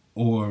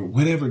or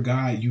whatever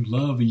God you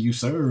love and you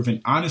serve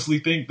and honestly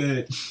think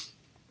that,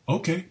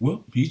 okay,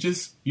 well, he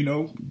just, you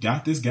know,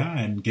 got this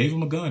guy and gave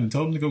him a gun and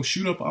told him to go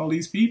shoot up all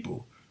these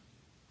people.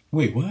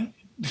 Wait, what?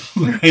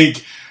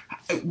 Like,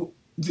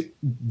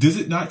 does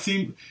it not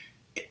seem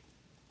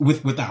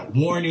without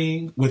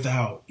warning,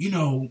 without,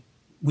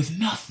 with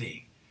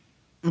nothing?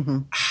 Mm-hmm.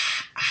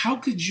 How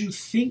could you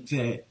think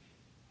that?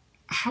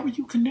 How are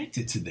you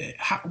connected to that?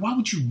 Why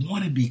would you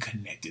want to be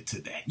connected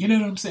to that? You know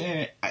what I'm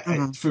saying?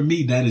 For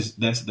me, that's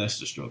the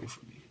struggle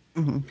for me.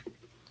 Mm-hmm.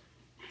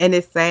 And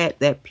it's sad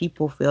that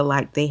people feel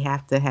like they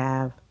have to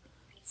have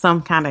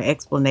some kind of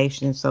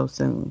explanation so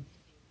soon.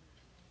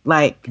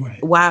 Like,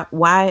 right.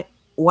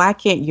 Why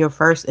can't your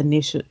first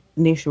initial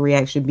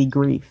reaction be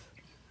grief?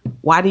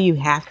 Why do you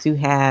have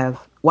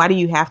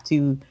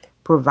to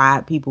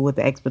provide people with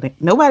the explanation?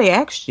 Nobody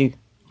asked you.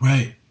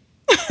 Right.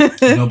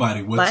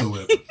 Nobody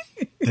whatsoever.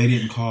 They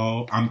didn't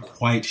call. I'm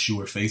quite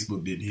sure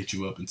Facebook didn't hit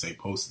you up and say,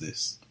 post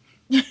this.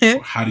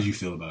 How did you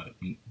feel about it?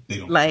 They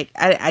don't. Like,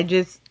 I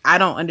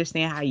don't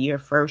understand how your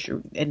first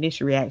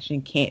initial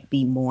reaction can't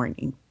be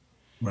mourning.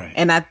 Right.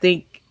 And I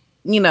think,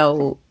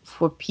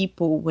 for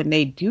people when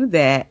they do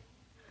that,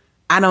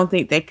 I don't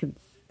think they could.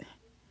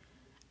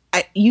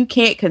 You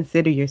can't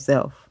consider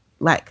yourself.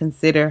 Like,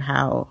 consider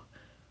how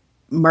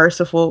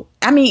merciful.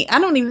 I mean, I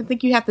don't even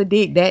think you have to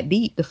dig that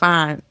deep to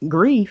find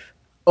grief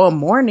or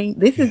mourning.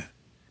 This is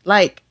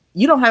like,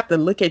 you don't have to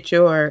look at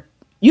you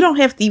don't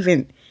have to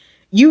even,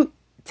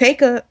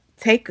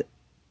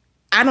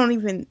 I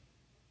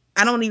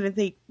don't even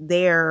think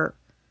their,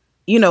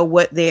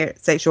 what their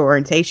sexual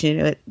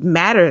orientation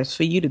matters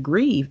for you to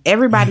grieve.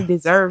 Everybody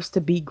deserves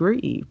to be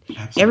grieved.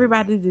 Absolutely.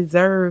 Everybody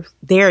deserves,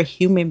 they're a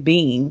human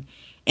being.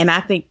 And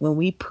I think when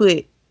we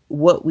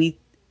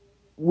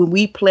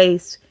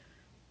place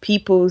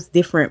people's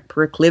different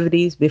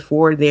proclivities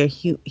before their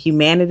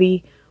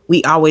humanity,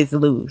 we always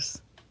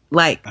lose.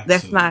 Like, absolutely.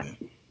 That's not,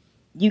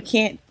 you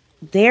can't,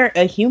 they're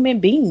a human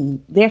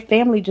being. Their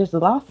family just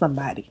lost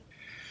somebody.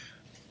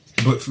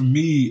 But for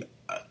me,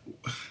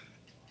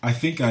 I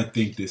think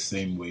the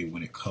same way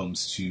when it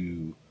comes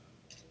to,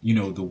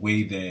 the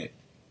way that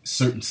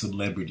certain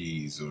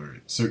celebrities or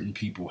certain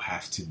people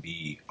have to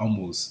be,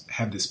 almost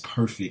have this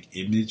perfect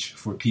image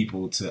for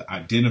people to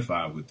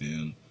identify with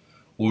them,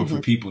 or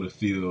for people to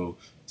feel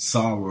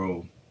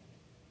sorrow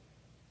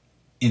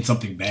in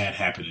something bad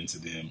happening to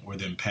them or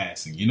them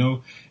passing,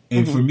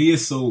 And for me,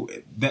 it's so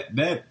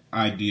that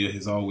idea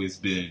has always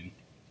been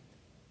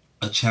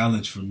a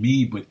challenge for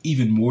me, but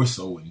even more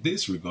so in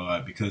this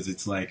regard, because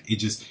it's like,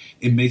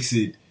 it makes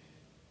it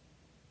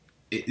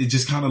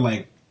just kind of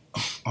like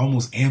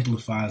almost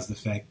amplifies the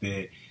fact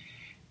that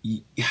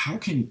how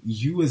can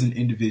you as an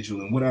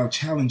individual, and what I'll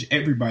challenge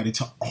everybody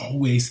to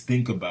always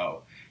think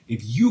about,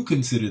 if you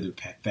consider the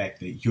fact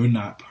that you're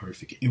not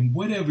perfect in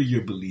whatever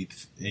your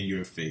beliefs and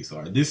your faiths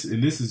are, this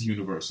is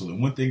universal. And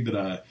one thing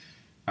that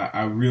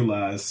I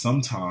realize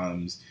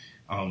sometimes,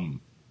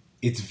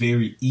 it's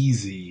very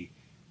easy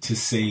to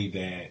say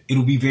that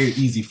it'll be very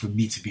easy for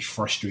me to be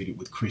frustrated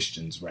with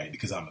Christians, right?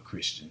 Because I'm a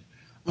Christian.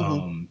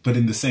 But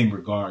in the same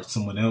regard,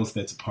 someone else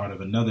that's a part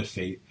of another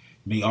faith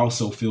may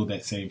also feel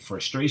that same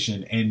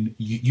frustration. And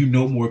you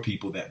know more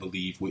people that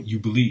believe what you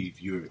believe.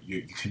 You're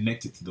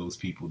connected to those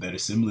people that are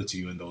similar to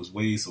you in those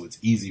ways. So it's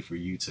easy for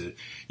you to,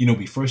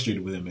 be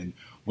frustrated with them. And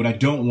what I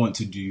don't want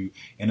to do,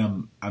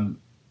 and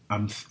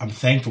I'm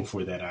thankful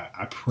for that.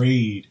 I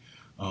prayed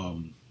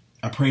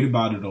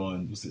about it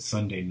on,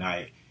 Sunday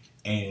night.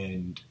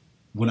 And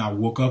when I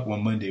woke up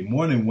on Monday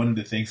morning, one of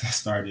the things I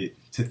started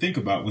to think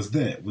about was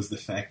the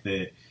fact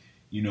that,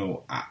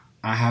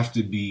 I have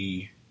to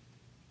be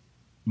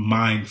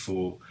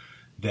mindful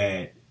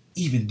that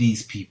even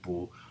these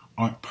people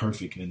aren't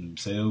perfect in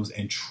themselves.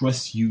 And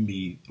trust you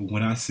me,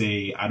 when I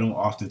say, I don't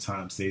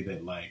oftentimes say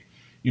that, like,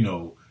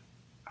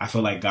 I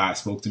feel like God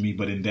spoke to me,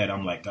 but in that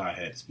I'm like, God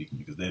had to speak to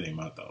me, because that ain't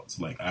my thoughts.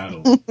 Like, I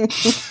don't,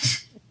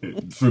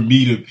 for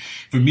me to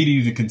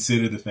even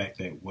consider the fact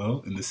that,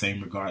 well, in the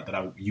same regard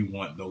that you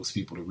want those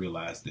people to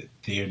realize that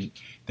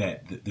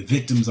the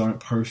victims aren't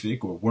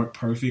perfect or weren't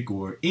perfect,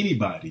 or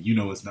anybody,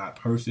 is not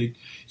perfect.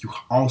 You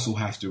also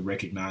have to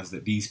recognize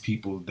that these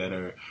people that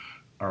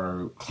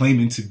are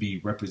claiming to be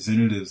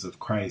representatives of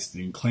Christ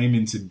and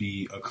claiming to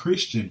be a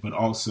Christian, but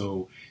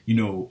also,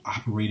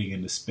 operating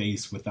in the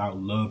space without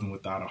love and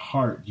without a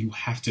heart, you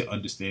have to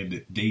understand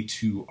that they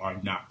too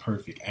are not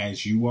perfect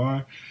as you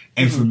are.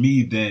 And for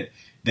me,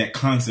 that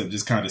concept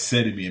just kind of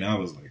set in me, and I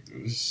was like,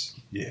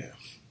 yeah,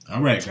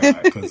 all right,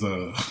 God, because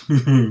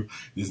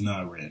it's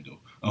not Randall.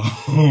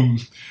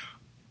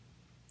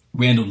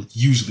 Randall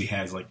usually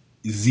has like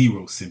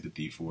zero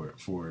sympathy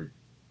for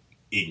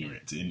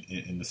ignorance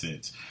in the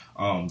sense,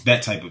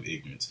 that type of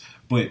ignorance.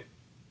 But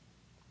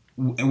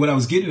what I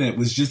was getting at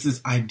was just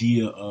this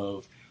idea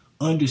of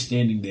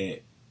understanding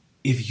that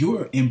if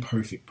you're an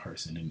imperfect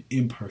person, an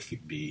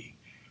imperfect being,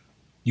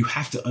 you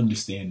have to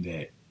understand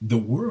that the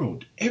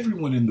world,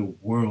 everyone in the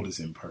world is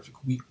imperfect.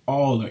 We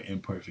all are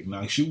imperfect.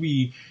 Now, should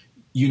we,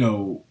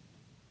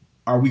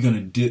 are we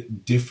going to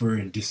differ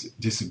and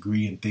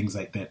disagree and things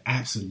like that?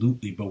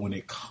 Absolutely. But when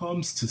it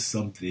comes to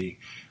something,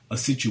 a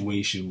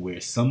situation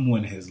where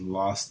someone has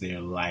lost their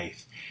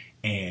life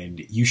and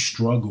you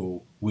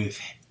struggle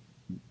with,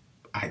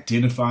 I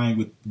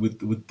identifying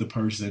with the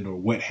person or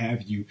what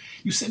have you.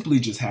 You simply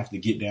just have to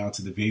get down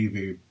to the very,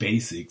 very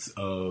basics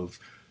of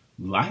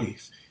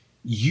life.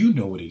 You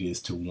know what it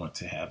is to want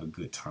to have a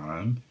good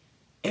time.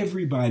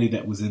 Everybody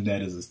that was in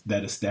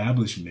that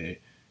establishment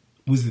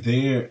was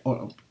there,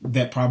 or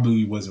that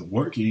probably wasn't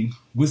working,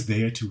 was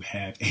there to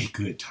have a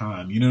good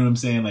time. You know what I'm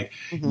saying? Like,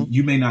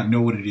 you may not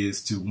know what it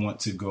is to want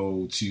to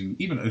go to,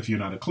 even if you're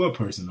not a club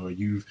person or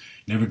you've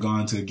never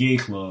gone to a gay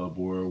club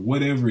or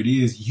whatever it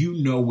is, you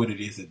know what it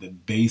is at the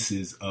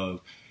basis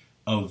of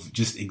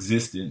just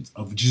existence,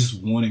 of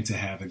just wanting to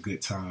have a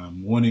good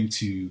time, wanting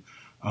to,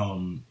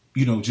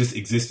 just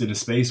exist in a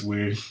space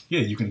where,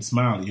 you can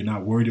smile. You're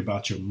not worried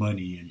about your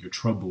money and your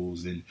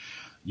troubles, and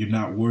you're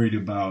not worried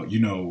about,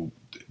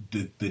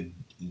 the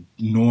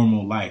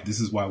normal life. This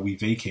is why we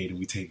vacate and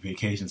we take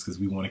vacations, because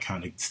we want to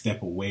kind of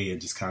step away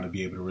and just kind of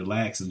be able to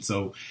relax. And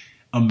so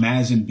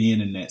imagine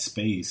being in that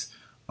space,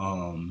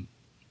 and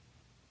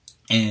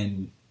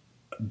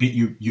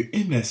you're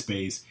in that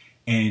space,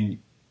 and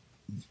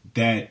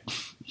that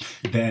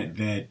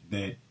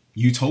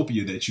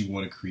utopia that you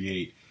want to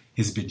create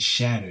has been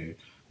shattered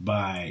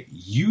by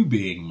you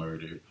being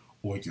murdered,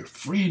 or your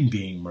friend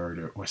being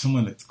murdered, or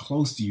someone that's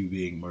close to you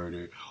being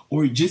murdered,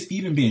 or just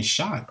even being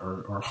shot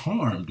or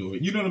harmed, or,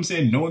 you know what I'm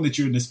saying? Knowing that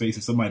you're in this space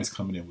and somebody's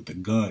coming in with a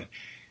gun.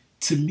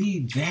 To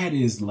me, that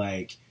is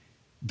like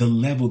the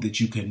level that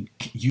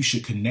you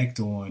should connect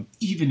on,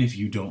 even if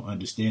you don't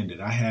understand it.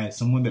 I had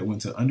someone that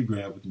went to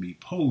undergrad with me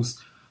post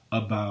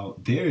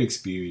about their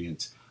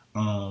experience,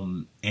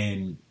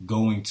 and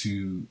going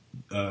to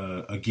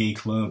a gay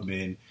club,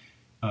 and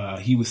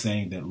he was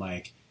saying that,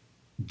 like,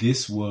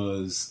 this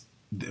was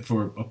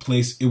for a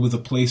place. It was a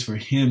place for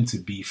him to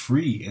be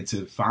free and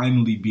to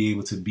finally be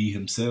able to be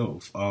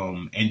himself,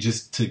 and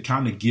just to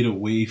kind of get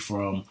away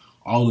from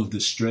all of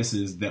the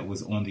stresses that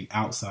was on the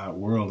outside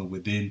world. And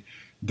within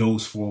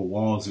those four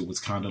walls, it was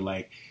kind of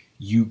like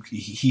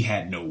he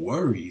had no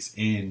worries.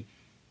 And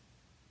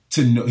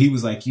to know, he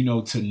was like,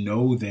 to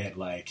know that,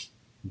 like,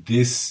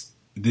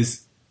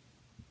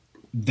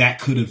 that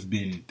could have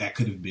been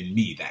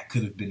me. That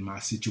could have been my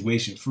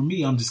situation. For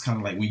me, I'm just kind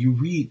of like, when you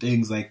read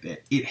things like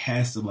that, it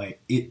has to,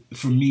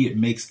 for me, it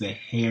makes the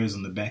hairs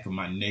on the back of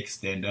my neck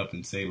stand up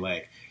and say,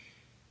 like,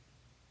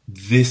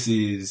 this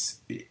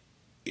is,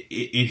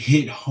 it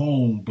hit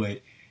home,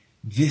 but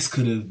this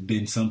could have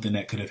been something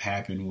that could have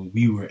happened when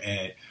we were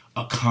at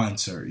a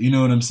concert. You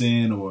know what I'm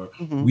saying? Or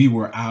we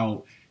were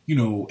out,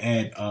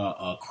 at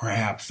a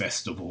crab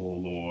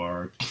festival,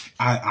 or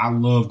I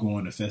love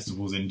going to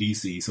festivals in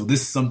DC. So this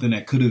is something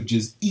that could have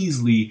just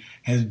easily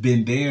has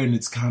been there. And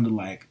it's kind of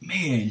like,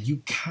 man,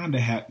 you kind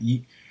of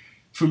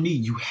for me,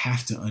 you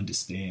have to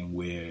understand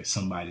where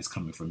somebody's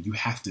coming from. You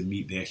have to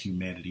meet their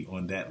humanity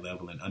on that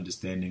level, and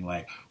understanding,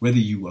 like, whether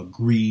you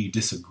agree,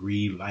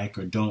 disagree, like,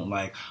 or don't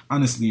like.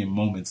 Honestly, in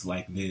moments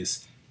like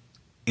this,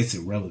 it's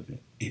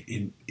irrelevant.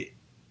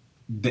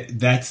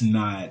 That's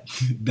not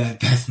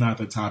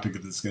the topic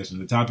of discussion.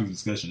 The topic of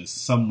discussion is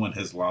someone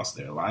has lost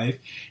their life.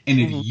 And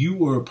if you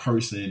were a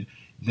person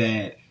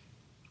that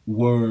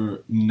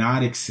were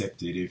not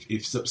accepted,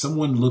 if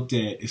somebody looked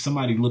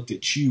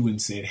at you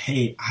and said,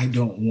 hey, I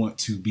don't want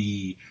to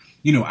be,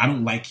 I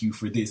don't like you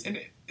for this. And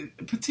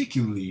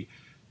particularly,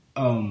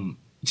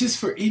 just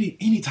for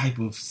any type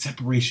of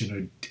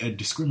separation or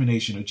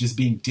discrimination, or just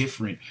being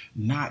different,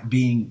 not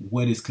being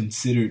what is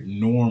considered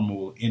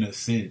normal in a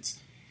sense,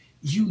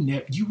 if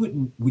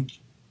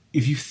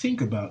you think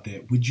about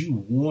that, would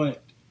you want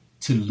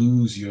to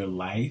lose your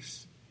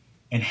life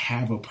and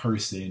have a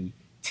person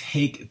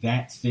take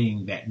that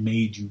thing that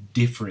made you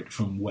different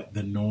from what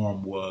the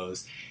norm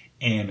was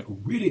and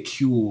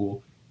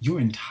ridicule your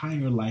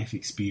entire life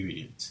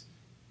experience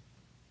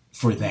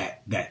for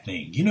that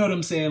thing? You know what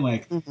I'm saying?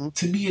 Like,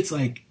 to me, it's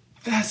like,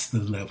 that's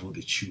the level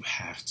that you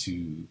have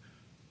to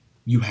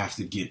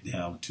get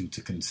down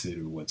to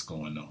consider what's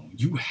going on.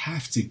 You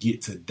have to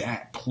get to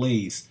that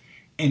place.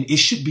 And it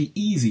should be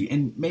easy.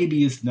 And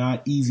maybe it's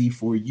not easy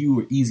for you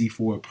or easy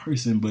for a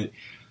person, but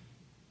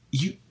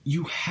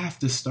you have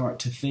to start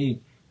to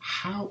think,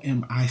 how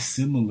am I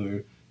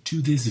similar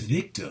to this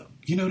victim?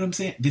 You know what I'm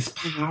saying? This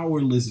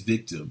powerless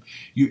victim.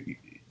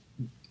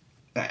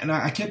 And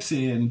I kept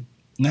saying,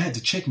 and I had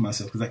to check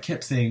myself, because I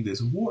kept saying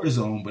this war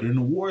zone, but in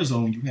a war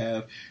zone, you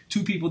have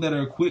two people that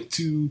are equipped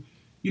to,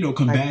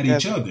 combat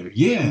each other.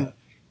 Yeah.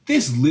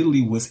 This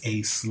literally was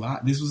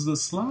this was a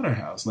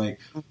slaughterhouse. Like,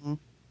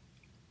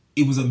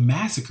 it was a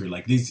massacre.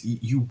 Like this,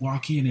 you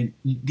walk in and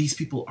these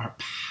people are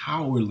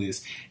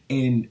powerless.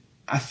 And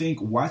I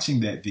think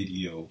watching that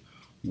video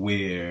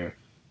where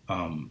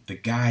the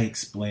guy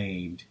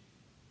explained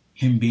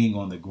him being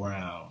on the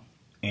ground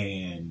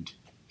and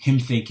him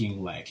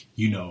thinking, like,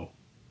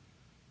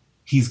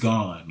 he's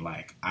gone.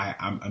 Like,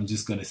 I'm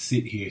just going to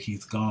sit here.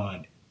 He's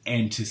gone.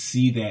 And to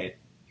see that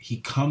he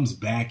comes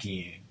back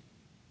in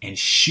and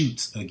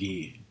shoots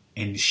again,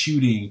 and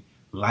shooting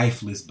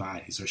lifeless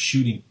bodies or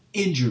shooting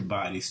injured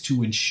bodies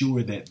to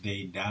ensure that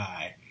they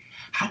die.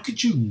 How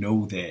could you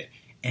know that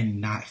and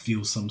not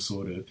feel some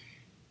sort of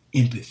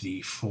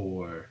empathy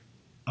for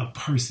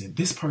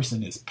this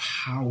person is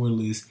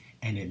powerless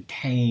and in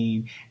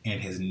pain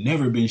and has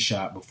never been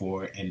shot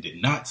before and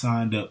did not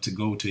sign up to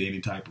go to any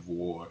type of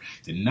war,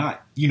 did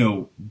not,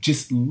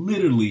 just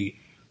literally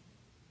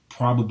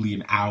probably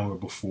an hour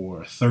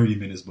before, 30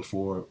 minutes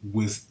before,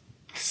 was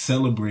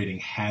celebrating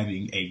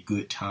having a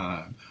good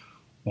time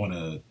on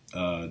a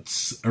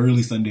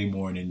early Sunday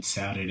morning,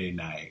 Saturday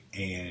night,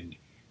 and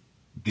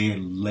they're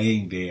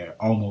laying there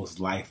almost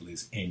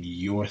lifeless, and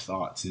your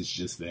thoughts is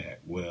just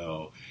that,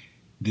 well,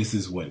 this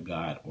is what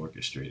God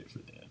orchestrated for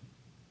them.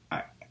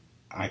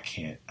 I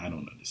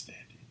don't understand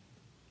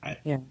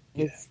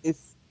it.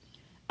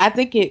 I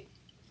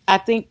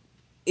think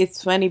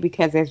it's funny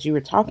because as you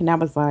were talking, I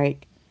was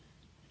like,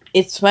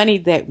 it's funny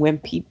that when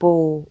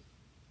people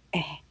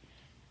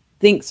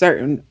think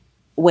certain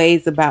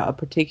ways about a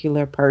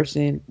particular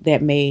person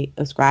that may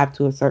ascribe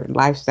to a certain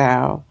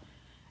lifestyle,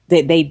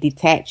 that they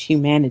detach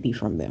humanity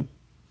from them.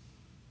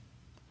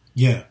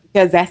 Yeah.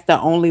 Because that's the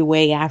only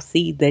way I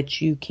see that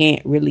you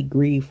can't really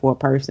grieve for a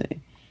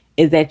person,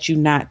 is that you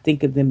not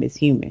think of them as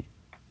human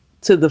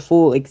to the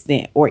full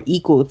extent or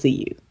equal to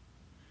you.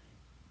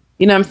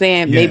 You know what I'm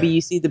saying? Yeah. Maybe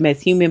you see them as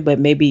human, but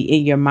maybe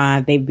in your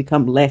mind they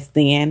become less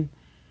than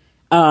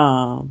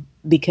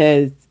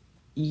because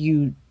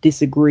you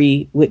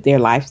disagree with their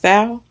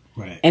lifestyle.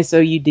 Right. And so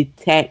you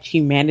detach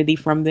humanity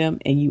from them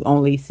and you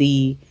only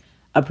see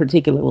a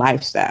particular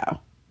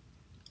lifestyle.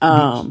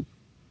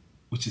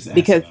 Which is asinine.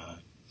 Because,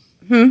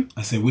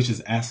 I say, which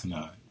is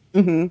asinine.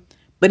 Mm-hmm.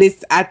 But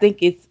I think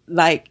it's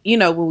like,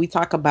 when we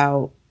talk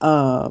about,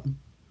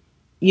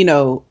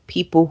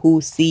 people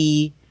who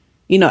see,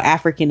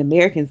 African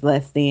Americans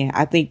less than,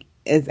 I think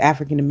as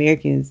African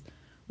Americans,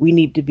 we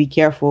need to be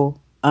careful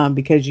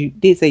because you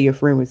did say your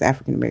friend was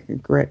African American,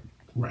 correct?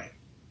 Right.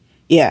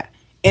 Yeah.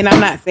 And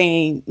I'm not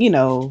saying,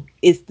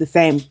 it's the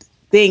same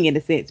thing in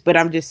a sense, but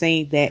I'm just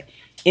saying that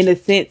in a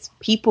sense,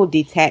 people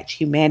detach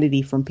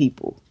humanity from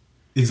people.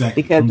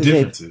 Exactly. Because from of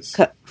differences.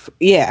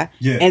 Yeah.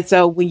 Yeah. And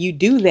so when you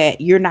do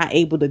that, you're not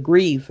able to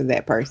grieve for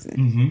that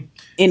person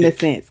in a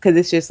sense, because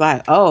it's just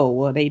like, oh,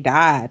 well, they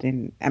died.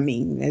 And I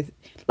mean, it's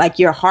like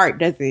your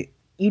heart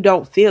you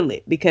don't feel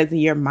it because in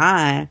your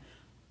mind,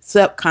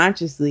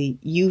 subconsciously,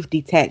 you've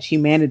detached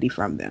humanity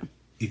from them.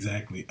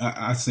 Exactly.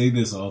 I say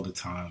this all the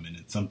time, and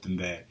it's something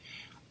that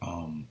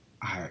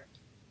I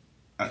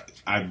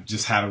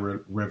just had a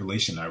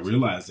revelation. I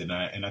realized it,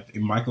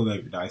 and Michael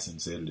Dyson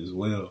said it as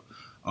well.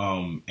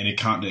 And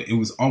it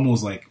was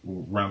almost like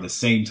around the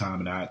same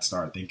time, and I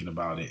started thinking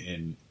about it,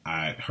 and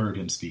I heard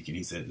him speak, and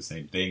he said the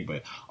same thing.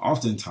 But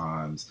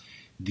oftentimes,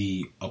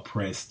 the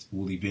oppressed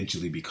will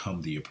eventually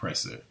become the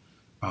oppressor,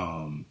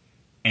 and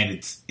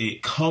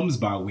it comes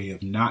by way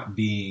of not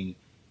being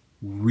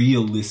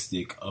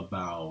realistic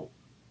about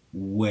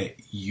what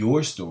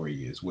your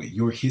story is, what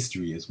your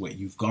history is, what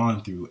you've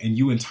gone through, and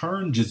you in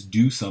turn just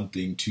do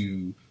something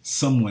to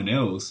someone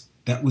else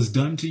that was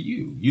done to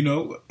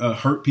you.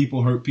 Hurt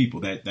people,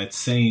 that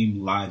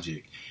same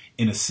logic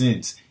in a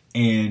sense.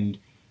 And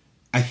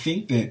I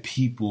think that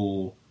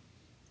people,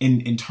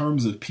 in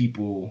terms of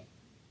people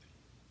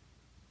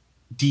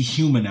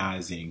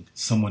dehumanizing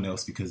someone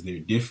else because they're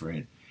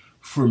different,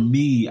 for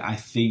me, I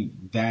think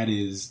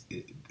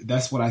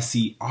that's what I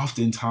see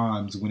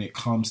oftentimes when it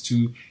comes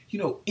to,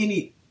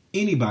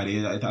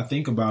 anybody. I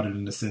think about it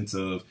in the sense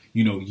of,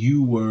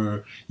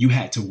 you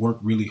had to work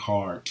really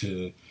hard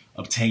to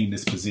obtain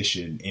this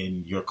position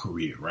in your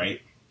career,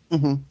 right?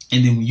 Mm-hmm.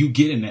 And then when you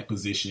get in that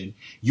position,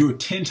 you're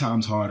 10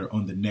 times harder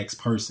on the next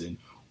person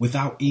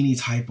without any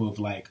type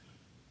of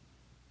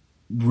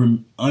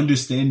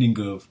understanding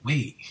of,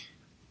 wait,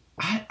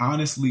 I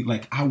honestly,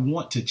 I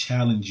want to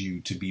challenge you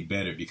to be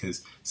better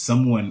because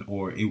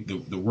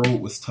the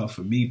road was tough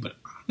for me. But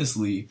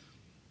honestly,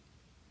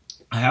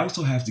 I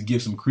also have to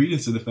give some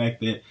credence to the fact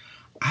that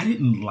I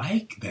didn't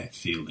like that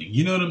feeling.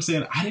 You know what I'm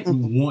saying? I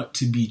didn't want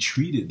to be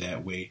treated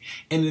that way.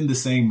 And in the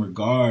same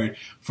regard,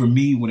 for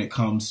me, when it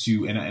comes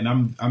to, and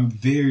I'm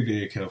very,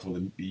 very careful.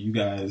 And you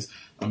guys,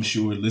 I'm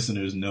sure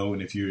listeners know,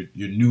 and if you're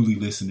newly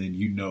listening,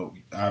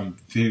 I'm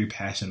very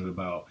passionate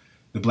about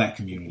the Black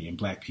community and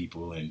Black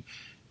people. And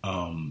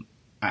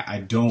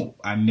I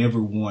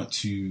never want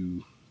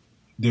to.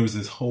 There was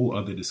this whole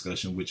other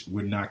discussion, which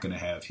we're not going to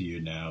have here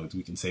now.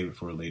 We can save it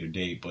for a later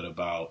date, but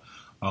about,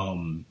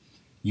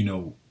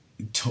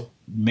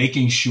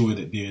 making sure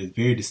that there's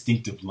very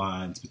distinctive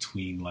lines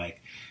between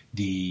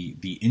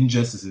the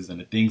injustices and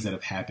the things that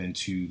have happened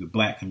to the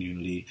Black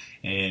community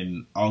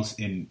and also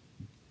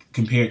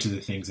compared to the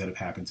things that have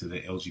happened to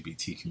the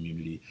LGBT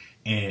community.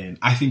 And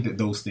I think that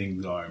those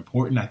things are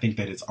important. I think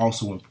that it's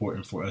also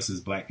important for us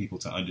as Black people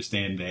to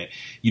understand that,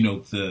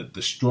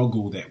 the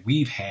struggle that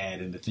we've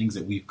had and the things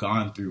that we've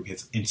gone through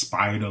has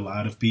inspired a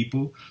lot of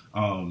people.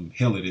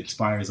 Hell, it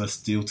inspires us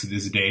still to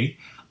this day.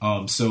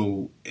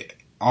 So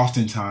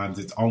oftentimes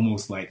it's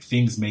almost like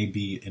things may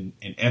be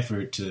an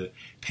effort to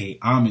pay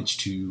homage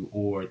to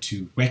or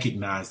to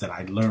recognize that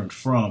I learned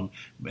from,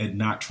 and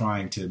not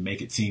trying to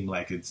make it seem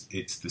like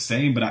it's the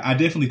same. But I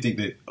definitely think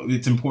that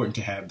it's important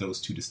to have those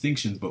two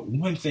distinctions. But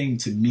one thing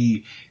to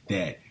me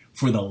that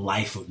for the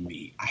life of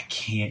me, I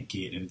can't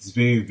get, and it's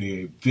very,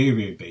 very, very,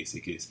 very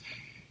basic, is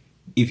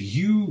if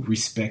you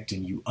respect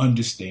and you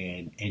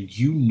understand and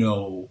you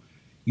know,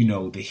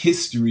 the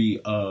history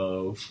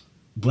of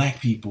Black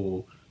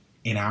people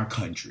in our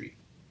country,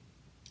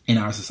 in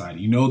our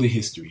society, the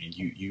history, and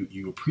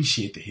you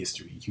appreciate the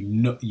history, you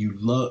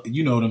love,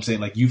 what I'm saying?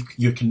 Like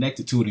you're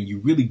connected to it and you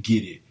really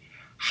get it.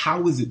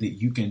 How is it that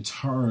you can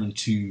turn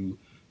to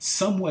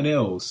someone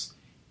else,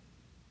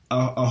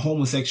 a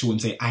homosexual,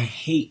 and say, I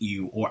hate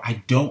you, or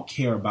I don't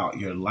care about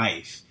your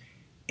life?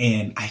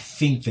 And I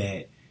think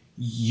that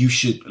you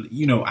should,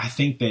 I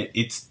think that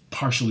it's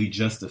partially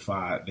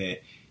justified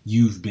that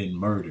you've been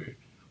murdered,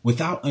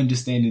 without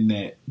understanding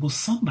that, well,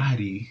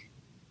 somebody,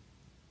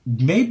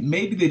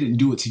 maybe they didn't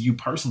do it to you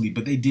personally,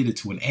 but they did it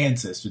to an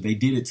ancestor. They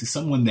did it to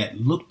someone that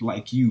looked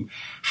like you.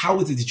 How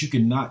is it that you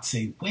cannot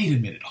say, wait a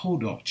minute,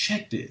 hold on,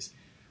 check this.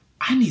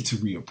 I need to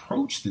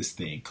reapproach this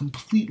thing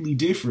completely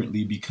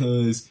differently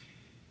because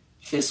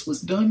this was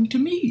done to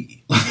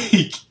me.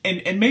 Like,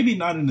 and maybe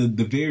not in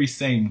the very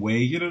same way,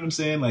 you know what I'm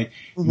saying? Like,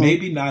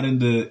 maybe not in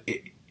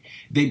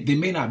they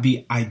may not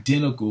be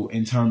identical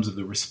in terms of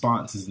the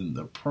responses and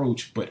the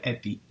approach, but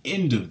at the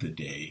end of the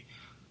day,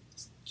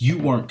 you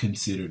weren't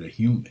considered a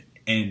human.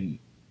 And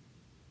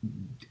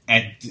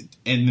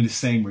in the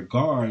same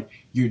regard,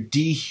 you're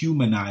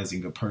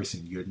dehumanizing a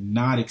person. You're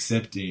not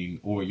accepting,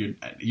 or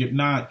you're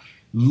not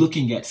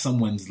looking at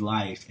someone's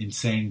life and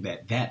saying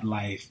that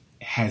life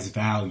has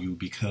value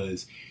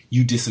because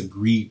you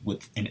disagree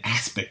with an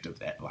aspect of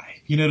that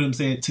life. You know what I'm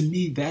saying? To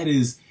me, that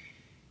is,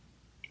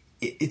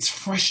 it's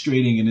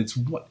frustrating, and it's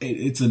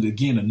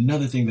again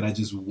another thing that I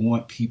just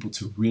want people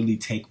to really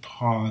take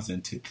pause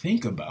and to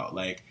think about.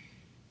 Like,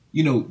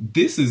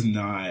 this is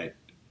not,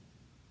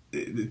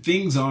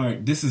 things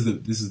aren't, this is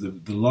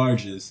the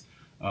largest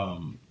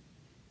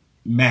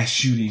mass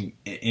shooting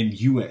in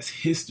U.S.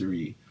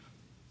 history,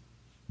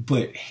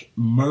 but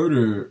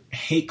murder,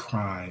 hate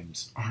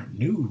crimes aren't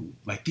new.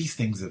 Like, these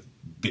things have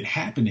been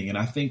happening, and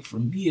I think for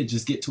me, it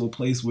just get to a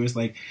place where it's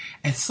like,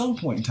 at some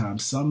point in time,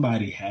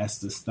 somebody has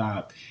to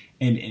stop,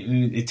 and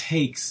it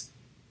takes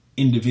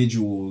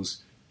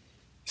individuals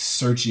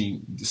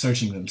searching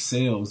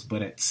themselves,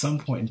 but at some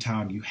point in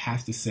time you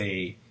have to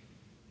say,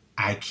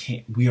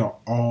 we are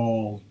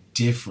all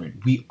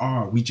different. We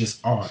just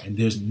are, and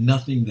there's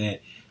nothing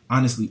that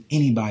honestly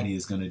anybody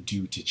is going to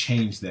do to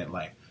change that.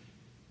 Like,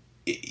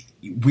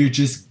 we're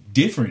just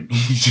different.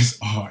 We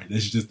just are.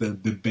 That's just the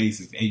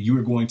basics. And you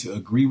are going to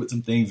agree with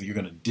some things and you're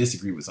going to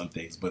disagree with some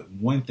things, but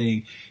one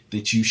thing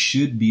that you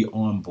should be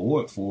on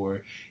board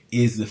for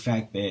is the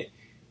fact that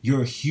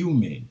you're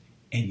human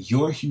and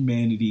your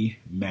humanity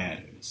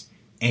matters.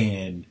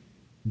 And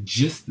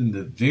just in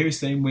the very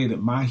same way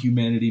that my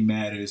humanity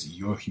matters,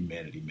 your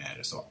humanity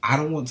matters. So I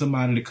don't want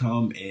somebody to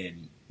come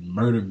and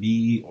murder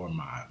me or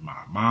my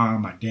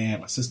mom, my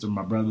dad, my sister,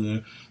 my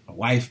brother, my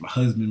wife, my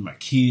husband, my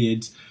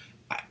kids.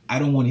 I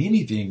don't want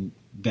anything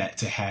that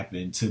to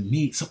happen to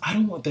me. So I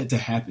don't want that to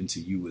happen to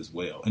you as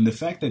well. And the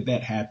fact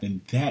that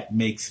happened, that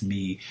makes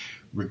me,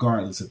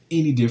 regardless of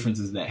any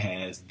differences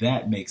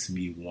that makes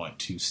me want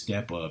to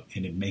step up,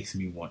 and it makes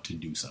me want to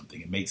do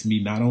something. It makes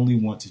me not only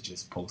want to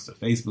just post a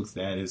Facebook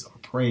status or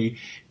pray,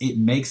 it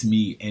makes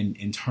me,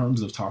 in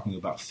terms of talking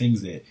about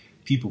things that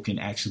people can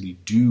actually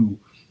do,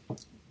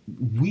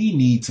 we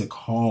need to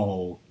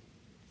call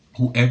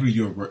whoever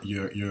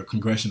your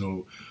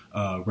congressional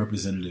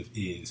representative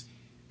is,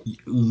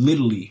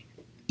 literally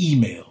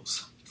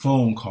emails,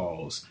 phone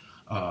calls,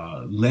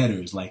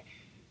 letters. Like,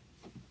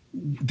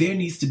 there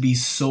needs to be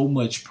so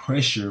much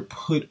pressure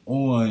put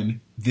on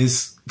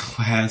this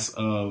class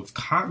of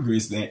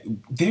Congress that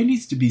there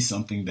needs to be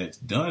something that's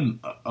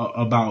done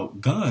about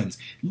guns.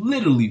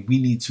 Literally, we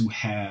need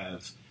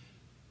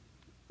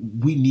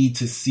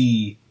to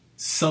see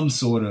some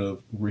sort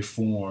of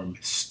reform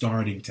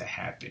starting to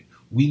happen.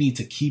 We need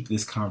to keep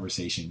this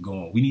conversation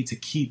going. We need to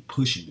keep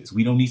pushing this.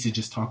 We don't need to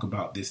just talk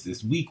about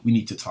this week. We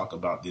need to talk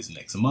about this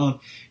next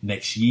month,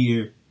 next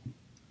year,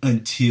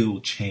 until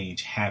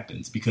change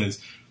happens. Because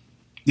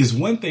there's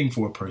one thing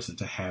for a person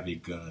to have a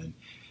gun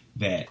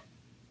that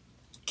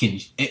can,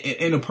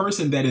 and a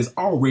person that is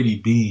already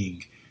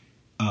being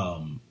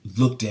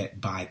looked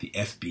at by the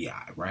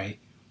FBI, right?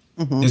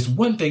 Mm-hmm. There's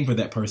one thing for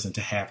that person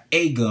to have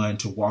a gun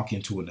to walk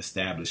into an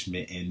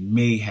establishment and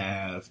may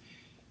have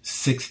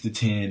 6 to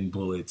 10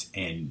 bullets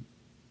and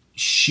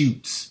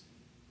shoots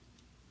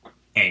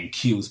and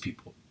kills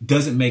people.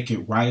 Doesn't make it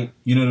right.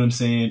 You know what I'm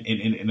saying?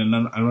 And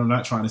I'm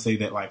not trying to say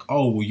that like,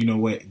 oh, well, you know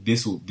what?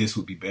 This would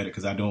be better,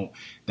 because I don't,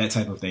 that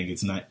type of thing.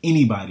 It's not,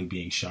 anybody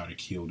being shot or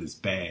killed is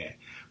bad.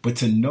 But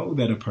to know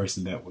that a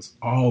person that was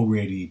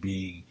already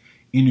being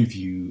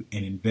interviewed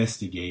and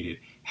investigated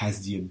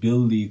has the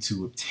ability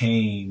to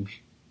obtain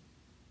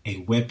a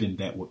weapon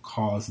that would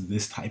cause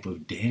this type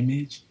of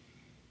damage,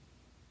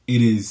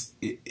 it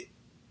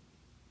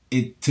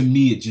to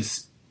me, it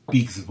just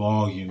speaks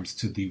volumes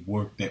to the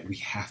work that we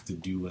have to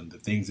do and the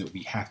things that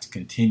we have to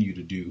continue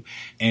to do.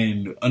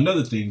 And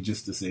another thing,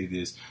 just to say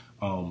this,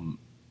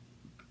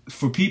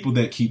 for people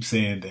that keep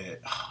saying that,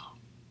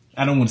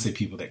 I don't want to say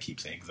people that keep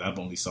saying, because I've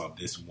only saw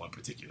this one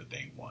particular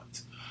thing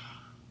once.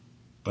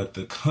 But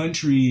the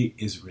country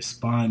is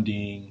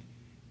responding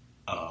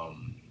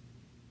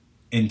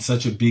in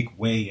such a big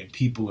way, and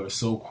people are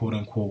so quote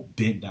unquote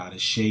bent out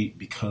of shape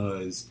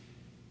because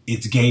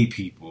it's gay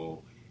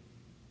people,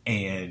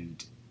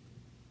 and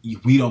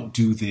we don't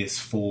do this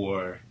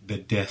for the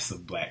deaths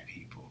of black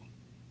people.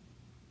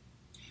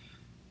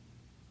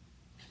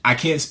 I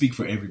can't speak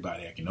for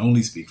everybody. I can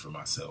only speak for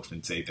myself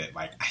and say that,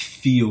 like, I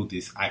felt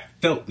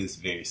this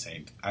very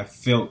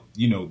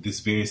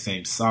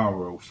same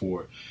sorrow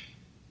for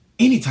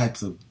any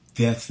types of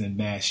deaths and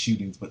mass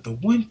shootings. But the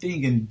one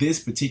thing in this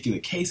particular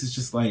case is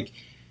just like,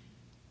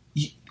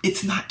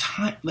 it's not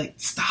time. Like,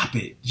 stop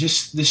it.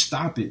 Just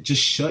stop it.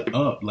 Just shut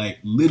up. Like,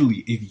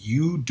 literally, if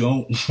you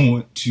don't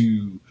want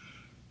to,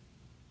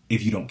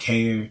 if you don't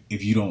care,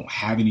 if you don't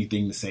have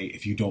anything to say,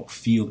 if you don't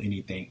feel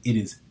anything, it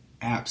is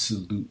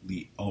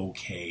absolutely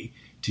okay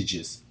to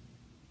just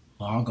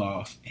log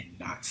off and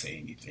not say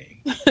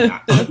anything.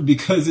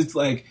 Because it's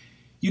like,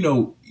 you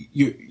know,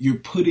 you're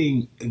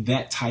putting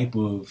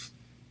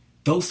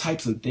those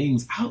types of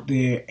things out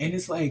there, and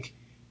it's like,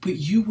 but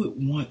you would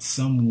want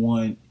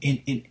someone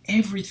in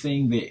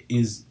everything that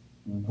is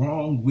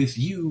wrong with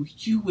you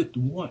would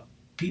want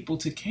people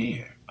to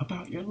care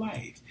about your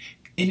life.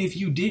 And if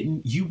you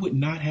didn't, you would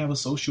not have a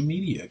social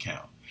media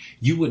account.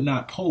 You would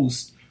not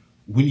post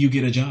when you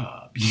get a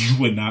job. You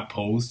would not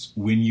post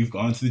when you've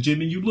gone to the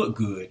gym and you look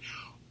good.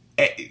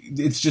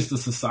 It's just the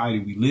society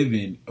we live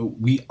in.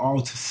 We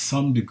all, to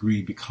some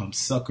degree, become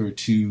sucker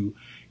to,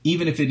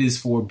 even if it is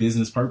for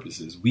business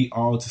purposes, we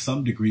all, to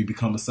some degree,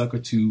 become a sucker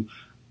to,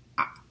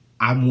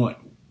 I want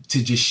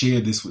to just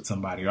share this with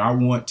somebody, or I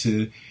want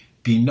to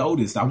be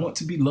noticed. I want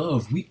to be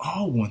loved. We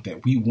all want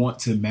that. We want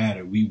to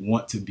matter. We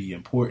want to be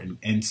important.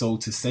 And so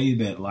to say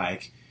that,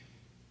 like,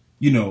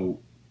 you know,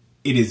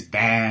 it is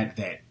bad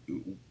that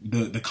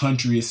the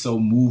country is so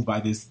moved by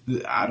this,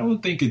 I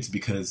don't think it's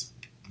because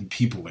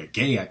people are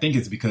gay. I think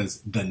it's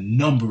because the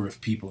number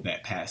of people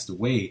that passed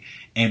away.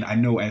 And I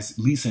know, as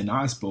Lisa and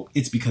I spoke,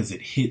 it's because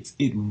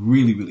it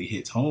really, really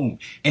hits home.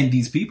 And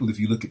these people, if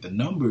you look at the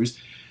numbers,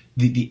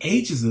 the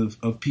ages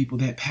of people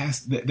that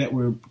passed, that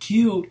were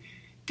killed,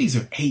 these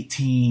are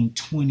 18,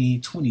 20,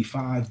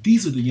 25.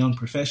 These are the young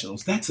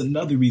professionals. That's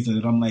another reason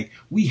that I'm like,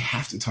 we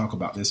have to talk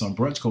about this on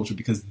Brunch Culture,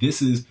 because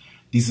these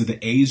are the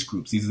age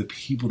groups. These are the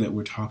people that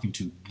we're talking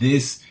to.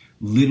 This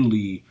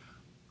literally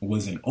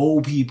wasn't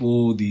old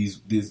people.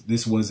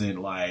 This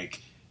wasn't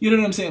like, you know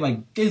what I'm saying?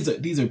 Like,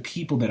 these are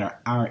people that are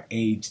our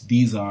age.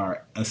 These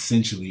are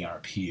essentially our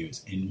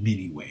peers in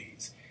many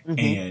ways. Mm-hmm.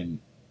 And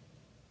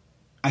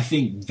I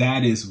think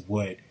that is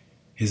what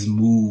has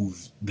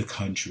moved the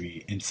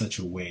country in such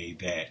a way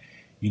that,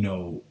 you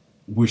know,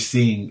 we're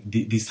seeing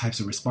these types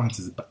of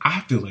responses. But I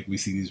feel like we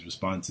see these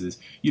responses,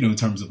 you know, in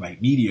terms of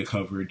like media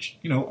coverage,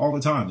 you know, all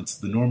the time. It's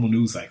the normal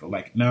news cycle.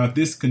 Like, now, if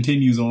this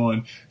continues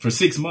on for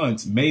 6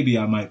 months, maybe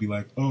I might be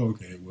like, oh,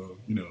 okay, well,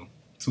 you know,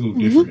 it's a little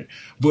different.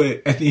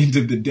 But at the end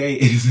of the day,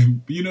 it is,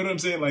 you know what I'm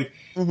saying? Like,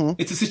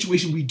 it's a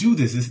situation we do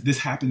this. This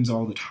happens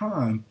all the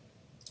time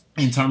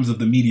in terms of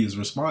the media's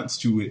response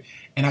to it.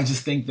 And I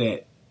just think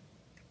that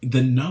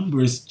the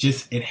numbers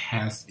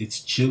it's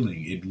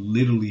chilling. It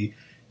literally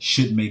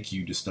should make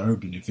you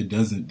disturbed. And if it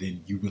doesn't,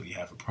 then you really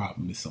have a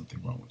problem. There's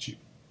something wrong with you.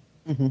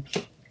 Mm-hmm.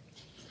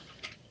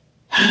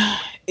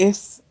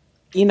 It's,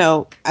 you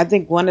know, I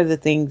think one of the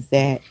things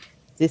that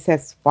this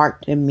has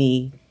sparked in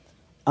me,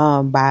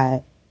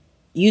 by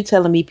you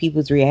telling me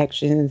people's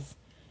reactions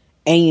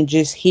and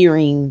just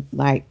hearing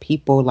like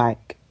people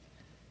like,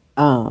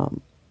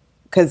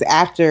 because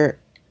after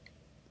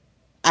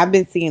I've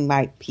been seeing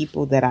like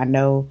people that I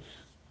know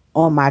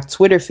on my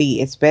Twitter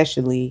feed,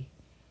 especially,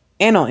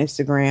 and on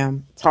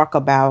Instagram, talk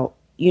about,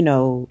 you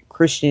know,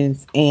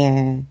 Christians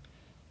and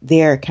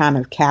their kind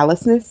of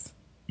callousness,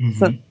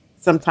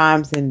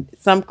 sometimes in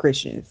some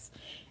Christians,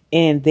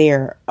 and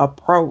their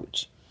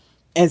approach.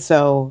 And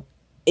so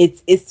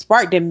it's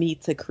sparked in me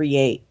to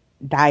create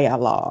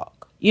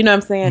dialogue. You know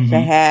what I'm saying? To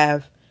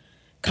have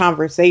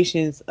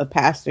conversations. A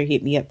pastor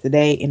hit me up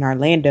today in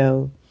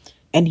Orlando,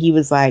 and he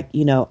was like,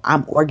 you know,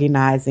 I'm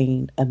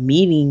organizing a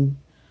meeting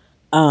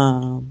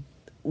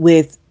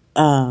with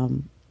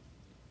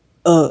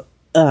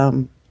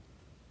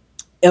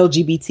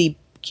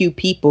LGBTQ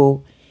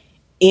people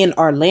in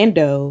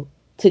Orlando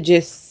to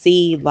just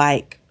see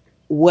like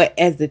what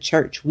as the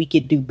church we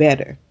could do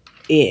better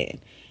in.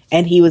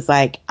 And he was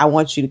like, I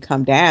want you to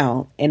come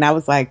down. And I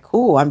was like,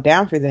 cool, I'm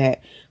down for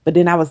that. But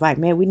then I was like,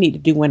 man, we need to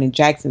do one in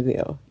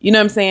Jacksonville. You know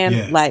what I'm saying?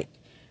 Yeah. Like,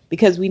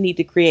 because we need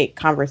to create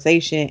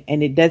conversation,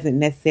 and it doesn't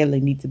necessarily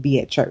need to be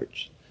at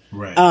church.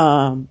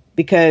 Right.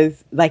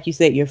 Because like you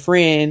said, your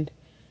friend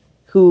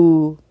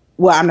who,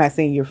 well, I'm not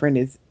saying your friend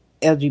is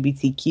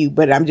LGBTQ,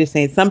 but I'm just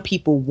saying some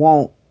people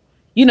won't,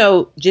 you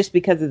know, just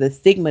because of the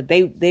stigma,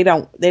 they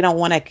don't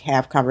want to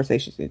have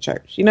conversations in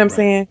church. You know what I'm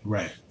saying?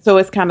 Right. So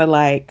it's kind of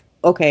like,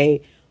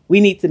 okay, we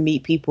need to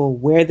meet people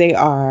where they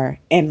are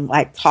and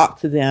like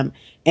talk to them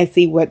and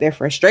see what their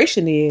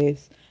frustration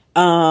is.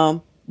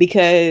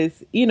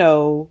 Because, you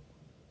know,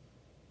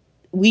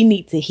 we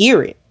need to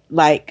hear it.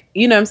 Like,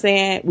 you know what I'm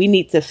saying? We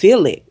need to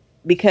feel it,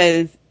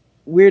 because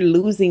we're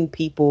losing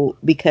people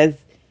because,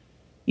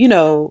 you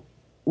know,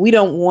 we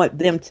don't want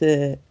them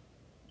to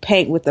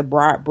paint with a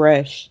broad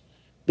brush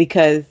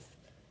because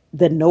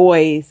the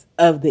noise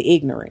of the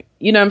ignorant.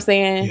 You know what I'm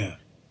saying? Yeah.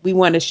 We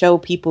want to show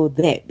people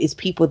that it's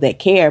people that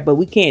care, but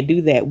we can't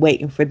do that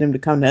waiting for them to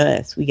come to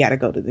us. We got to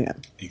go to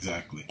them.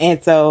 Exactly.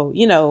 And so,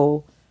 you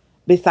know,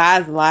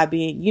 besides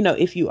lobbying, you know,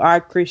 if you are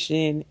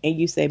Christian and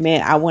you say,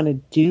 man, I want to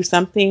do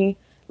something,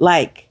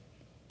 like,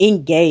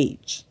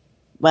 engage.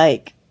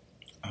 Like,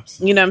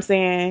 Absolutely. you know what I'm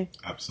saying?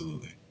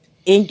 Absolutely.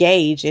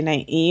 Engage.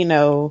 And, you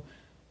know,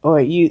 or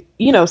you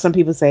know, some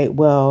people say,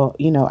 well,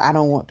 you know, I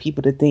don't want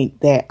people to think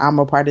that I'm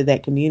a part of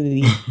that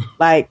community.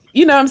 Like,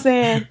 you know what I'm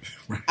saying?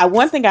 Right.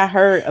 One thing I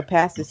heard a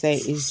pastor say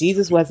is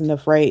Jesus wasn't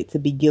afraid to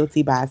be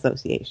guilty by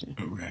association.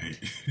 Right.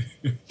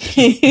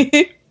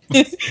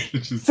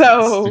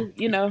 So,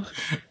 you know.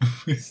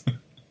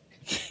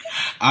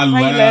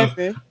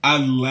 I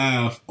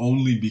laugh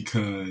only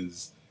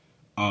because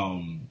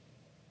I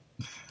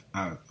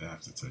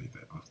have to tell you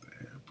that off the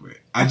air, but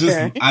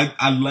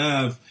I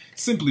laugh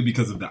simply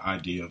because of the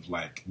idea of,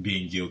 like,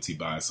 being guilty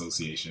by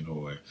association,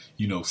 or,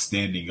 you know,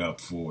 standing up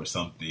for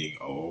something.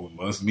 Oh, it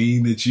must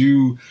mean that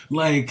you,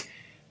 like,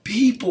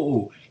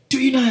 people, do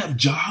you not have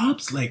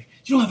jobs? Like,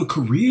 you don't have a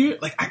career?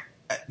 Like,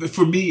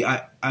 for me,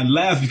 I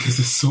laugh because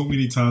there's so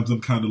many times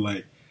I'm kind of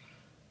like,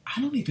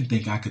 I don't even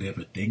think I could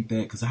ever think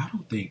that, because I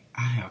don't think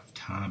I have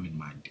time in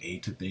my day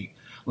to think.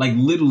 Like,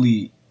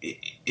 literally,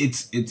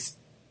 it's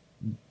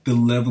the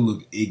level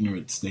of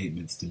ignorant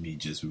statements to me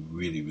just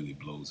really, really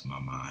blows my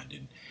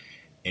mind.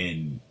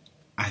 And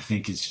I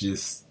think it's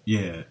just,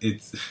 yeah,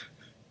 it's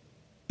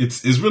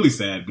really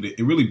sad, but it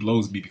really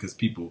blows me because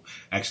people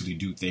actually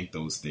do think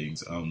those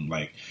things.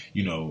 Like,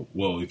 you know,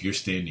 well, if you're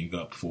standing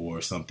up for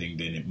something,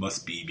 then it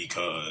must be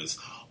because,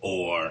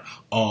 or,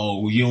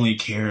 oh, you only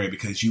care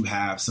because you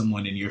have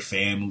someone in your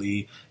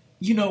family.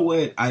 You know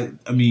what? I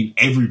mean,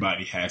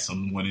 everybody has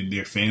someone in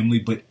their family,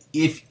 but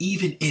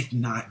even if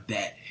not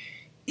that,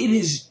 it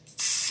is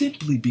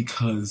simply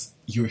because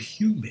you're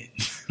human.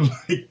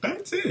 Like,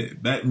 that's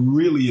it. That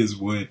really is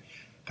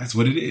that's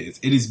what it is.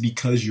 It is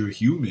because you're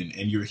human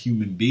and you're a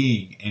human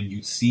being and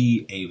you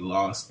see a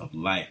loss of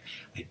life.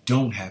 I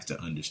don't have to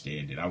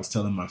understand it. I was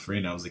telling my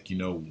friend, I was like, you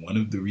know, one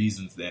of the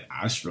reasons that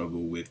I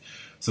struggle with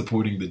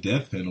supporting the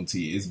death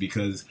penalty is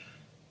because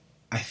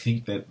I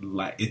think that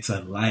it's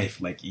a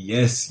life. Like,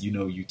 yes, you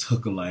know, you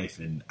took a life,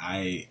 and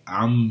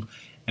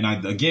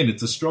again,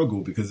 it's a struggle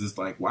because it's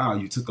like, wow,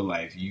 you took a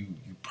life. You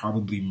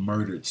probably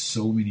murdered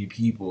so many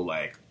people.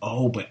 Like,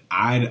 oh, but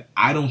I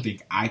don't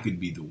think I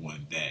could be the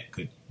one that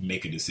could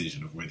make a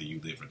decision of whether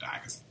you live or die.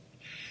 Because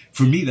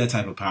for me, that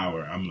type of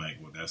power, I'm like,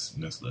 well, that's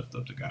left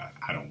up to God.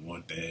 I don't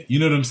want that. You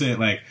know what I'm saying?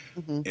 Like,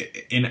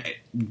 and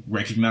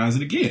recognize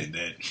it again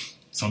that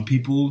some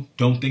people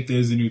don't think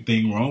there's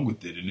anything wrong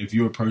with it. And if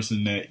you're a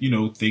person that, you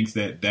know, thinks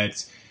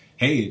that's,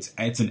 hey,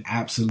 it's an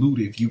absolute.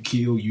 If you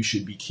kill, you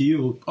should be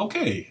killed.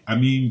 Okay. I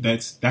mean,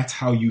 that's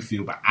how you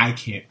feel, but I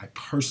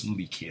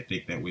personally can't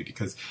think that way,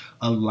 because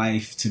a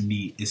life to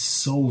me is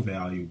so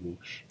valuable,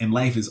 and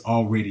life is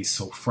already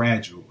so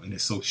fragile, and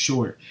it's so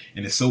short,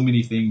 and there's so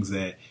many things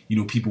that, you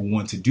know, people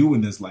want to do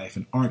in this life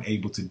and aren't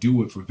able to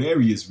do it for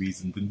various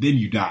reasons, and then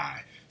you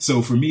die.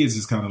 So for me, it's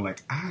just kind of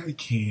like, I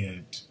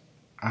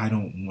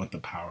don't want the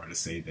power to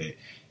say that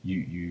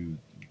you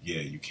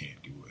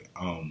can't do it.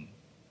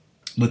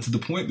 But to the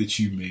point that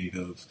you made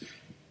of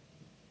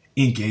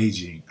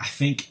engaging, I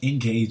think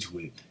engage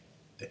with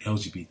the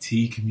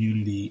LGBT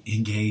community,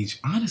 engage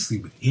honestly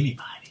with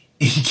anybody,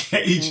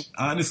 engage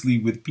honestly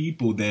with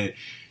people that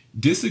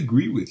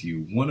disagree with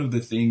you. One of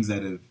the things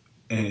that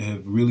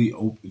has really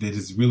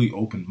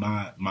opened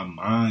my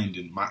mind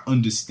and my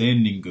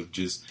understanding of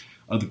just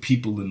other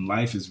people in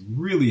life is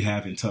really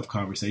having tough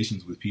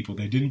conversations with people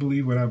that didn't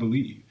believe what I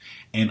believe,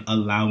 and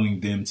allowing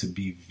them to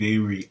be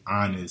very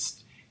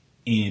honest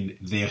in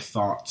their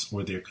thoughts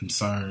or their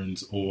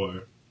concerns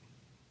or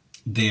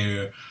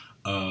their,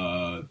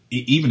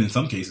 even in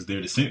some cases,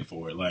 their dissent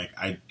for it. Like,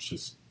 I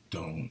just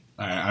don't,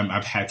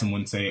 I've had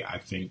someone say, I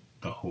think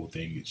the whole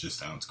thing, it just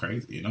sounds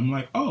crazy. And I'm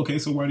like, oh, okay,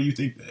 so why do you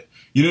think that?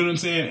 You know what I'm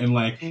saying? And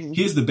like,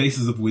 here's the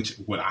basis of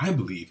what I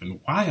believe and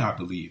why I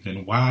believe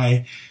and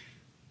why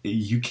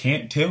you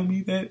can't tell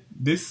me that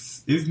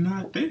this is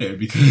not there,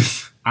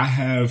 because I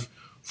have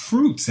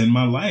fruits in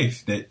my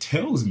life that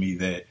tells me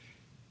that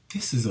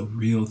this is a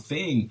real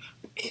thing.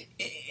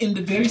 In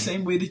the very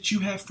same way that you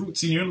have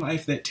fruits in your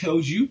life that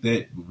tells you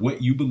that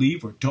what you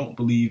believe or don't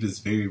believe is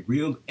very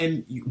real,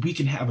 and we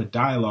can have a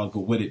dialogue,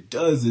 but what it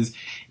does is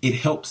it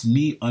helps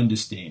me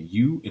understand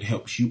you, it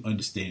helps you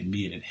understand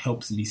me, and it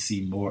helps me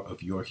see more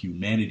of your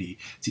humanity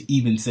to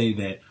even say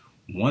that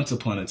once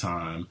upon a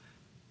time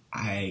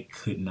I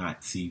could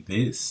not see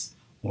this,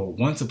 or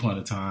once upon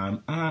a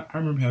time I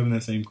remember having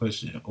that same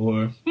question,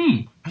 or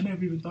I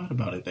never even thought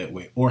about it that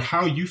way, or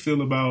how you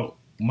feel about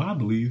my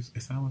beliefs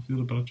is how I feel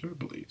about your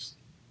beliefs.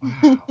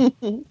 Wow.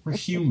 We're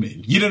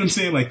human. You know what I'm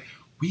saying? Like,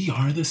 we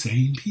are the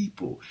same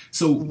people.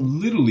 So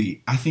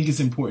literally, I think it's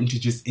important to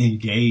just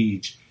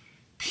engage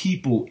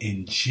people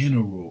in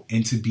general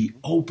and to be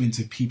open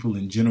to people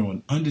in general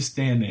and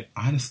understand that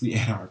honestly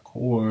at our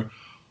core,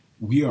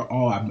 we are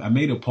all, I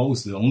made a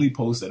post, the only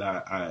post that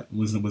I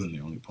wasn't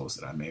the only post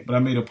that I made, but I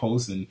made a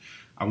post and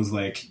I was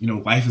like,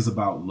 life is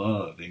about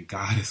love and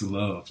God is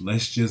love.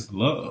 Let's just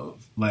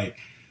love. Like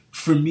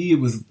for me, it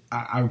was,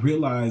 I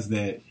realized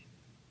that,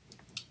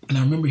 and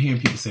I remember hearing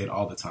people say it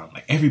all the time,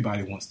 like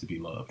everybody wants to be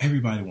loved.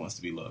 Everybody wants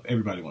to be loved.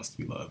 Everybody wants to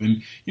be loved.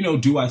 And,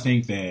 do I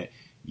think that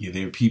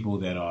there are people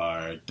that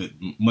are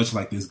much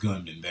like this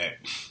gunman that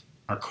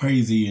are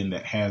crazy and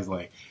that has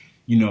like,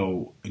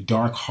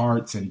 dark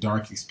hearts and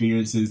dark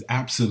experiences?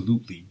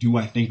 Absolutely. Do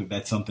I think that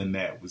that's something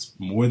that was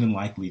more than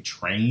likely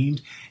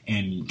trained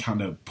and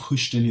kind of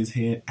pushed in his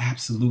head?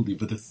 Absolutely.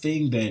 But the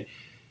thing that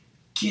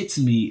gets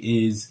me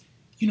is,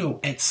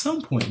 at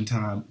some point in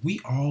time, we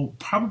all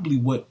probably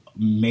what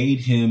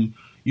made him,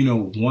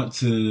 want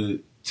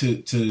to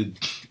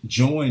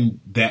join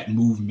that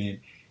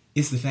movement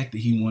is the fact that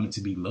he wanted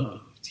to be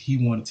loved. He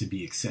wanted to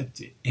be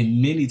accepted.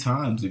 And many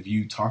times if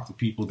you talk to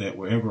people that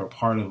were ever a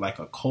part of like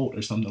a cult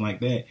or something like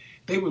that,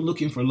 they were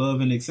looking for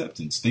love and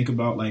acceptance. Think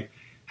about like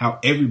how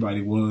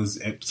everybody was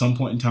at some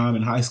point in time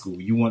in high school.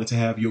 You wanted to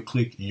have your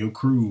clique and your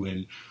crew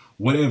and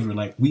whatever.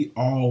 Like we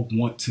all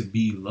want to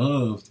be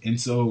loved. And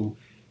so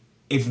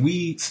if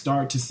we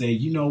start to say,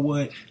 you know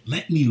what,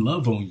 let me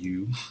love on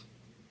you,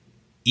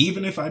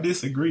 even if I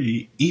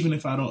disagree, even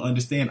if I don't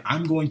understand,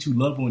 I'm going to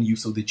love on you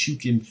so that you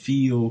can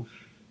feel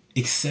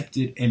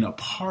accepted and a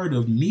part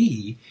of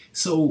me.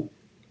 So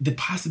the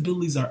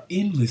possibilities are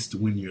endless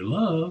when you're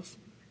loved.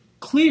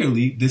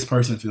 Clearly, this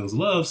person feels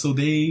love, so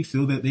they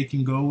feel that they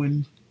can go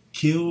and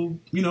kill,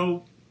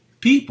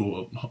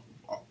 people,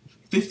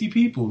 50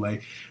 people,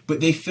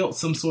 but they felt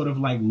some sort of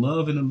like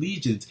love and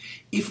allegiance.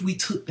 If we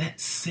took that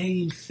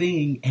same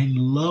thing and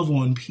love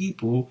on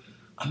people,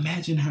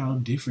 imagine how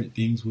different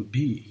things would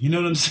be. You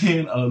know what I'm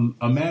saying?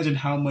 Imagine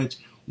how much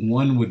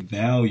one would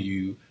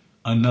value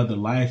another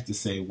life to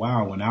say,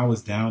 wow, when I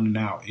was down and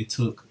out, it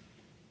took,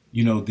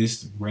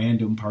 this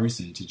random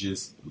person to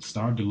just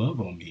start to love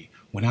on me.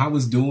 When I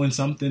was doing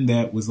something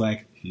that was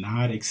like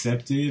not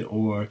accepted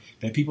or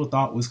that people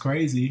thought was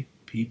crazy,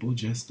 people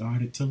just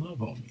started to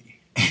love on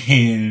me.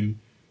 And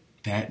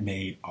that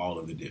made all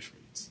of the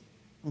difference.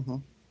 Mm-hmm.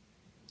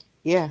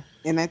 Yeah.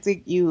 And I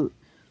think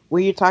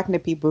when you're talking to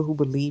people who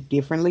believe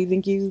differently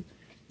than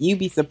you'd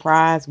be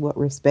surprised what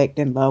respect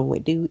and love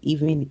would do,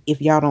 even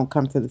if y'all don't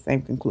come to the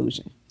same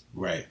conclusion.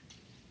 Right.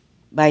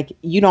 Like,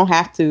 you don't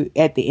have to,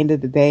 at the end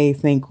of the day,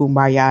 sing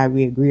Kumbaya and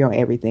we agree on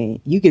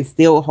everything. You can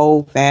still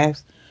hold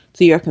fast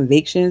to your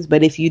convictions,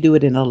 but if you do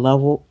it in a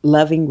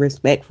loving,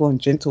 respectful,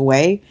 and gentle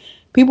way,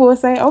 people will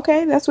say,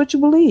 okay, that's what you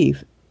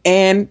believe.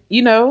 And,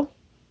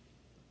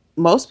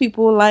 most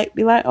people will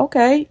be like,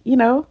 okay,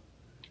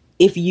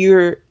 if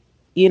you're,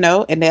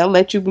 and they'll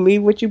let you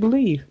believe what you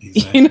believe.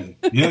 Exactly.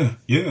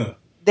 Yeah.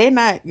 They're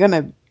not going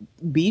to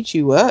beat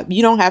you up.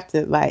 You don't have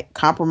to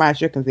compromise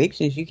your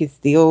convictions. You can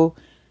still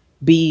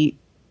be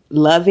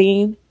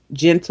loving,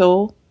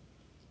 gentle,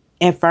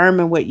 and firm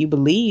in what you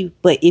believe.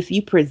 But if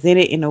you present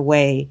it in a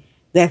way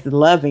that's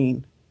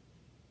loving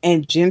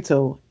and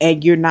gentle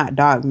and you're not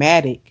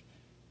dogmatic,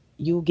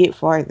 you'll get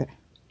farther.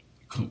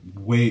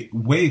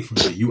 Way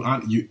further.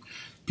 You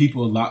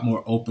people are a lot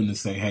more open to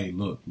say, hey,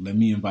 look, let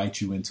me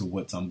invite you into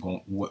what's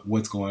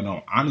going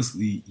on.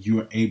 Honestly,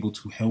 you're able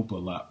to help a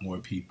lot more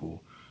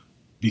people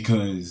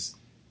because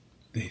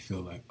they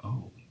feel like,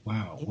 oh,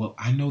 wow, well,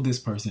 I know this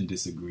person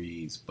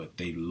disagrees, but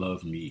they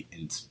love me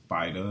in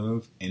spite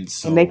of. And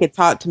they could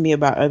talk to me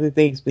about other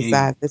things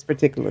besides this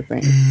particular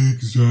thing.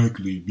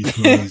 Exactly.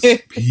 Because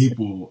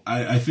people,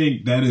 I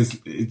think that is,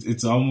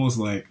 it's almost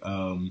like,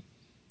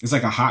 it's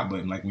like a hot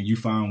button. Like when you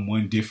find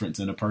one difference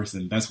in a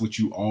person, that's what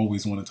you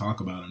always want to talk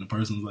about. And the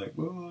person's like,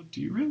 well, do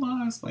you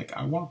realize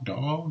I walk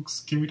dogs?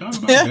 Can we talk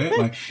about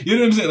that? You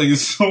know what I'm saying?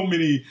 There's so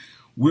many,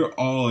 we're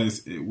all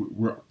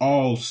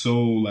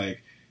so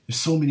there's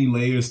so many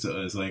layers to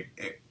us.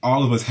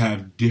 All of us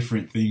have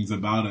different things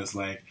about us.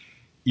 A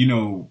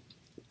person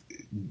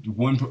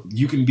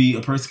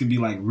can be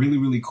really,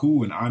 really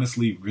cool and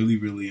honestly really,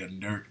 really a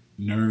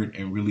nerd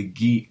and really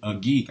a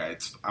geek.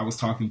 I was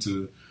talking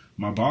to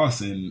my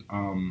boss and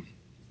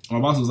my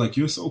boss was like,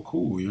 you're so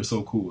cool.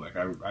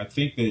 I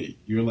think that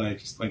you're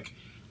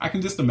I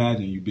can just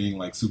imagine you being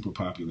super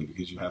popular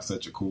because you have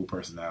such a cool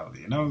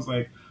personality. And I was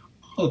like,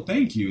 oh,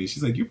 thank you. And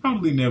she's like, you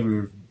probably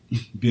never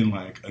been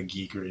a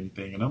geek or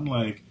anything. And I'm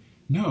like,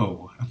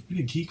 no, I've been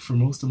a geek for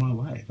most of my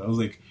life. I was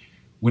like,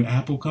 when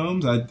Apple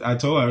comes, I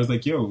told her, I was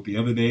like, yo, the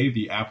other day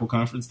the Apple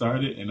conference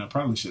started and I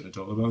probably shouldn't have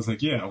told her, but I was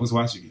like, yeah, I was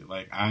watching it.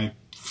 I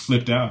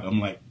flipped out.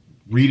 I'm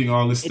reading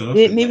all this stuff.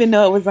 Didn't even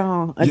know it was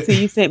on until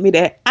you sent me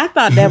that. I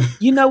thought that,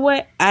 you know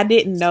what? I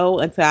didn't know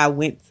until I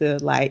went to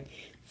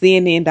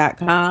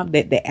CNN.com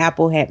that the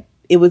Apple had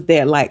it was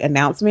their like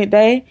announcement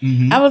day.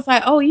 Mm-hmm. I was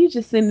like, oh, you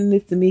just sending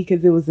this to me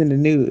because it was in the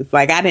news.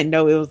 Like, I didn't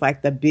know it was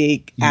like the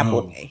big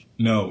Apple day.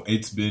 No,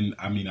 it's been,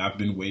 I mean, I've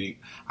been waiting.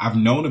 I've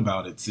known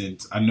about it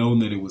since, I known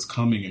that it was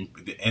coming and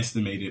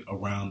estimated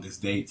around this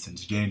date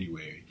since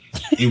January.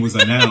 It was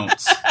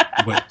announced,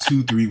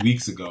 2-3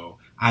 weeks ago.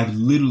 I've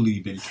literally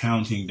been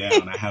counting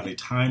down. I have a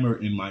timer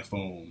in my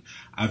phone.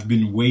 I've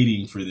been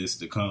waiting for this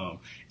to come.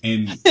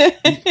 And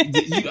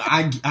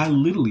I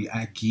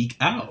geek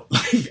out.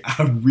 Like,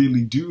 I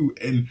really do.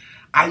 And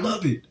I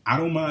love it. I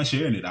don't mind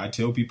sharing it. I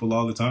tell people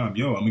all the time,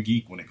 yo, I'm a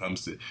geek when it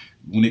comes to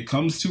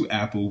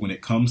Apple, when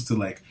it comes to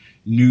like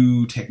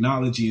new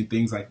technology and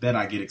things like that.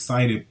 I get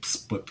excited,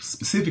 but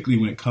specifically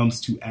when it comes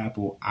to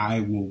Apple,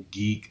 I will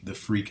geek the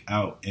freak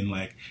out, and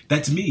like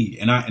that's me,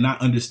 and I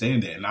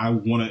understand that, and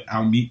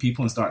I'll meet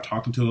people and start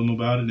talking to them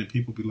about it, and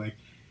people be like,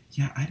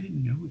 yeah, I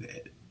didn't know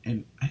that,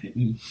 and I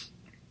didn't.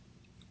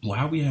 Why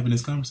are we having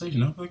this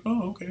conversation? I'm like,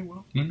 oh, okay,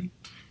 well,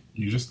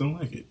 you just don't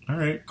like it. All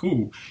right,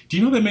 cool. Do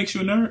you know that makes you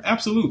a nerd?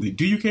 Absolutely.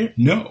 Do you care?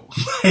 No.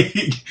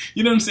 Like,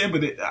 you know what I'm saying?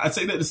 But I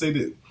say that to say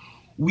that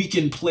we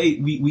can play.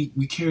 We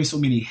carry so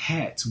many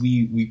hats.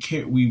 We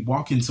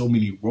walk in so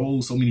many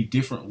roles, so many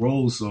different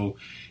roles. So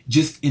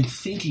just in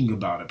thinking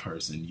about a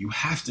person, you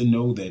have to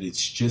know that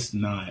it's just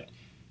not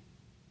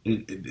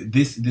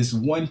this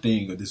one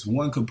thing or this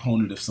one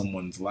component of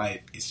someone's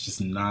life. It's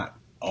just not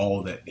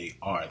all that they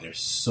are. There's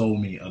so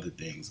many other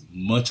things,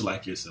 much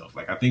like yourself.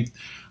 Like, I think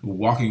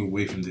walking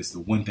away from this, the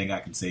one thing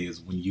I can say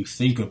is when you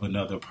think of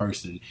another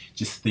person,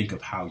 just think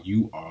of how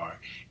you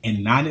are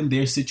and not in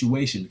their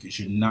situation, because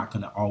you're not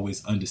going to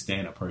always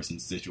understand a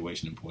person's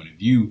situation and point of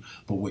view.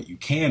 But what you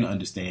can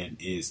understand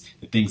is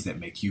the things that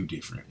make you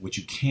different. What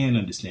you can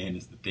understand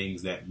is the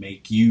things that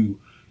make you,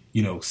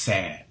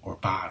 sad or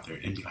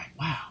bothered, and be like,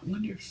 wow, I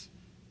wonder if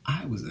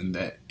I was in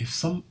that.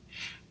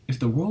 If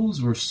the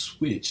roles were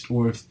switched,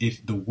 or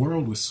if the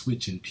world was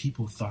switched and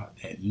people thought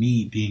that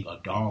me being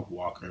a dog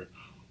walker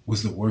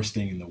was the worst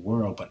thing in the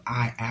world, but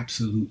I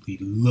absolutely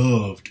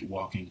loved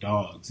walking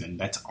dogs, and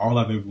that's all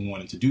I've ever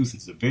wanted to do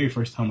since the very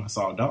first time I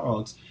saw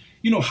dogs,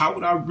 how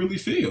would I really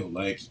feel?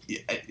 Like,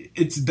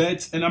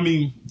 and I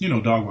mean,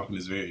 dog walking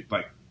is very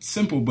like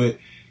simple, but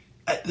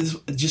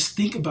just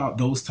think about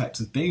those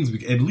types of things.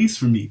 At least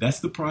for me,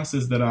 that's the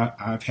process that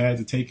I've had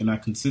to take, and I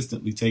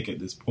consistently take at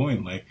this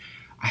point. Like,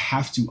 I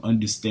have to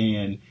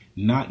understand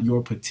not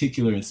your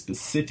particular and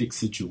specific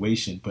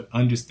situation, but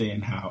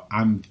understand how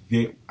I'm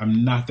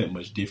not that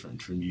much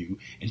different from you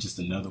in just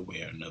another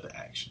way or another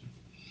action.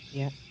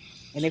 Yeah.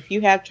 And if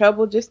you have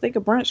trouble, just think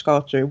of brunch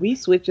culture. We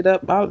switch it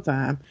up all the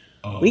time.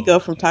 We go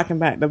from talking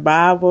about the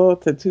Bible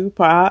to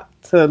Tupac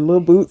to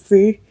Lil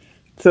Bootsy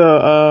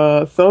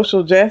to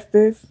social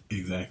justice.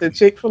 Exactly. To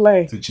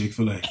Chick-fil-A.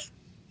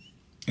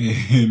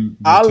 And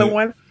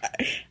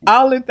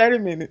all in 30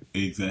 minutes.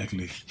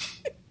 Exactly.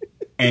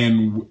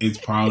 And it's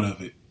proud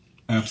of it.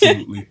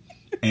 Absolutely.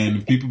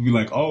 And people be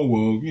like, oh,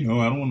 well,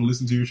 I don't want to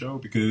listen to your show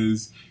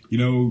because, you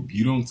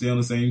don't stay on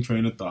the same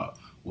train of thought.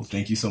 Well,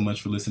 thank you so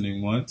much for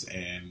listening once,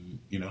 and,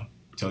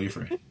 tell your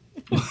friend.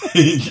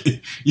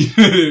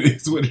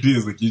 It's what it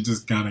is. Like, you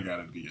just kind of got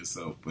to be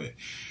yourself. But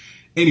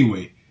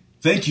anyway,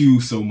 thank you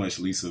so much,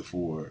 Lisa,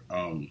 for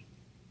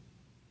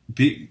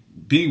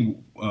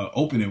being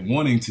open and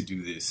wanting to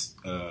do this.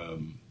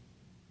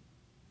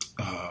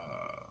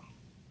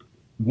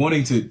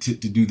 Wanting to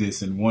do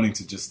this and wanting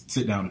to just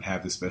sit down and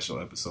have this special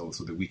episode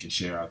so that we can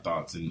share our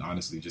thoughts and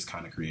honestly just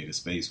kind of create a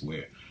space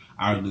where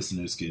our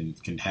listeners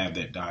can have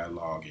that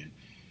dialogue, and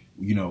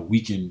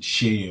we can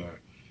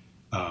share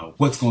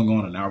what's going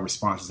on and our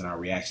responses and our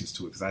reactions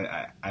to it. Because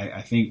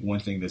I think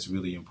one thing that's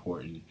really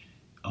important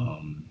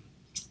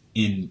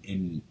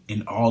in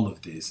all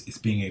of this is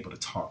being able to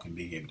talk and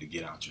being able to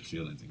get out your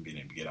feelings and being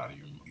able to get out of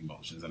your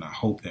emotions. And I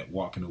hope that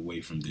walking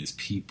away from this,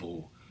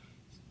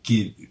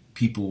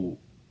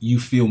 you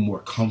feel more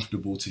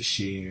comfortable to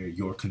share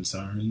your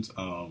concerns.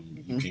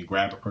 You can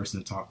grab a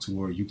person to talk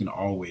to, or you can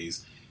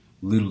always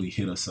literally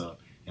hit us up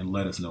and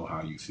let us know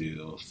how you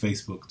feel.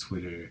 Facebook,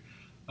 Twitter,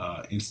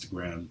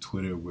 Instagram.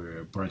 Twitter,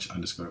 we're Brunch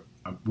Culture.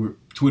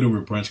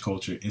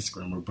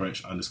 Instagram, we're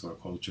Brunch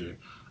 _culture.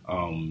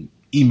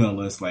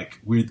 Email us. Like,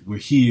 we're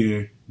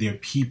here. There are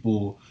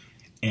people,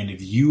 and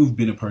if you've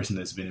been a person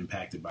that's been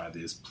impacted by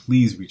this,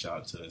 please reach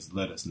out to us.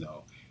 Let us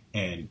know.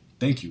 And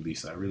thank you,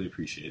 Lisa. I really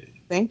appreciate it.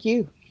 Thank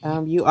you.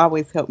 You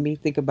always help me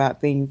think about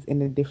things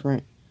in a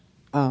different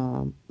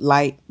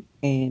light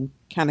and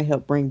kind of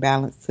help bring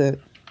balance to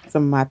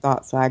some of my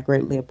thoughts. So I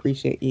greatly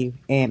appreciate you.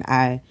 And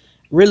I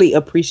really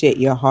appreciate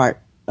your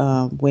heart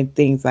when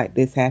things like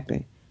this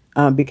happen,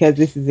 because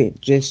this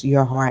isn't just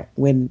your heart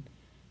when,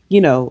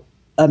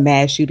 a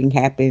mass shooting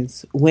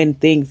happens, when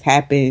things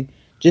happen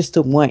just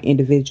to one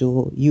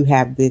individual, you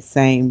have this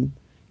same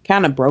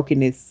kind of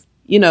brokenness,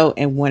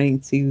 and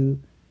wanting to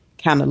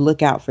kind of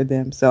look out for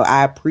them. So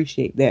I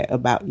appreciate that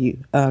about you,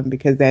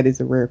 because that is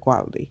a rare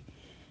quality,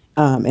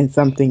 and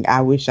something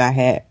I wish I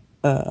had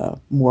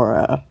more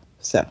of.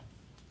 So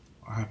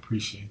I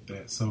appreciate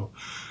that. So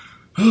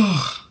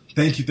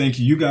Thank you.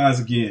 You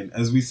guys, again,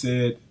 as we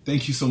said,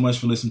 thank you so much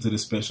for listening to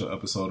this special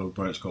episode of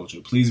Brunch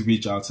Culture. Please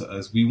reach out to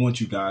us. We want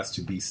you guys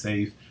to be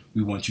safe.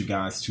 We want you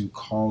guys to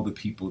call the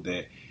people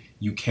that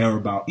you care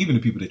about, even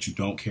the people that you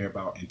don't care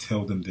about, and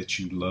tell them that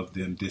you love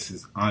them. This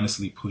has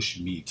honestly pushed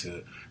me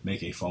to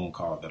make a phone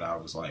call that I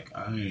was like,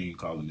 I ain't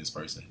calling this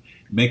person.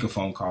 Make a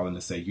phone call and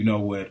to say, you know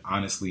what,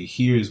 honestly,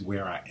 here's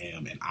where I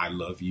am, and I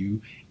love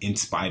you in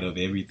spite of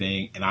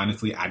everything. And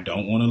honestly, I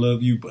don't want to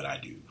love you, but I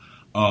do.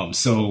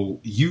 So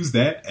use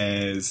that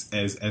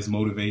as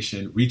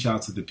motivation. Reach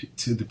out to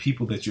the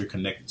people that you're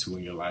connected to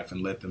in your life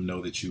and let them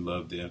know that you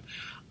love them.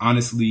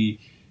 Honestly,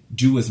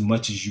 do as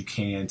much as you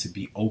can to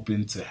be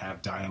open, to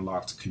have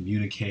dialogue, to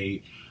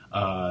communicate.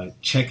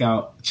 Check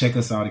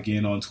us out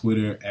again on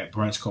Twitter at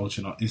Brunch Culture,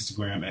 and on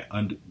Instagram at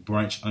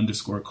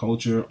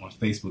brunch_culture, on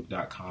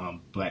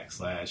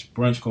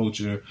Facebook.com/Brunch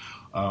Culture.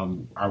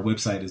 Our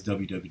website is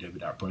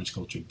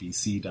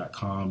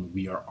www.brunchculturebc.com.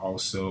 We are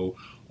also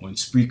on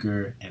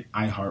Spreaker and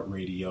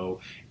iHeartRadio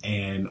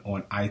and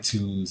on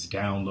iTunes.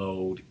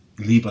 Download,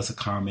 leave us a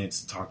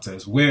comment, talk to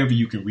us. Wherever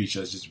you can reach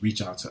us, just reach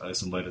out to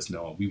us and let us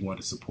know. We want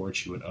to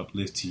support you and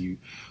uplift you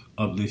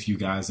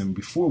guys. And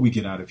before we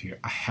get out of here,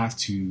 I have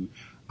to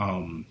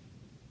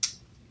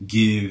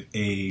give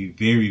a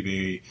very,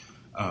 very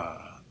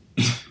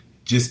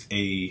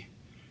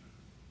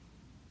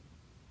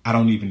I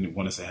don't even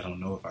want to say, I don't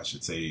know if I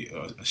should say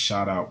a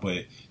shout out,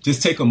 but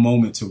just take a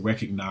moment to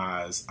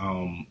recognize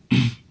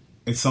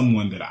it's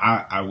someone that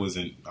I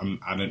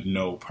didn't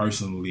know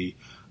personally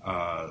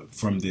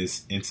from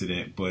this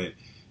incident, but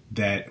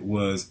that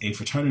was a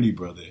fraternity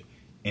brother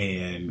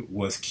and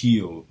was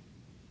killed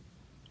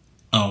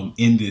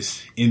in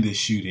this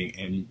shooting.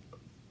 And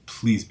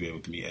please bear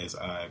with me as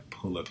I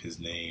pull up his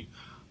name.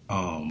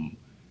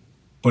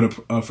 But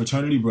a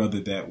fraternity brother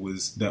that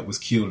was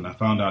killed, and I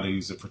found out he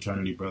was a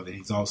fraternity brother.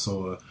 He's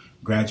also a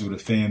graduate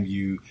of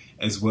FAMU,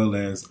 as well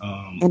as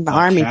in the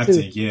Army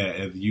captain, too.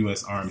 Of the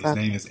U.S. Army. His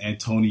name is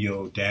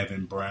Antonio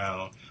Davin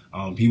Brown.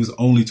 He was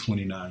only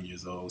 29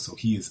 years old, so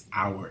he is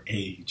our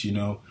age, you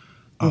know.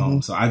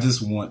 So I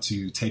just want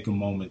to take a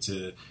moment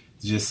to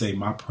just say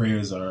my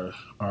prayers are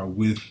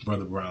with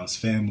Brother Brown's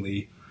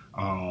family,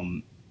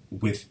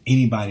 with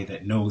anybody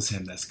that knows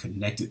him, that's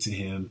connected to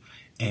him,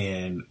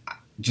 and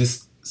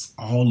just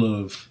all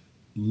of,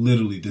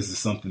 literally, this is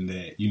something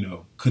that, you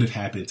know, could have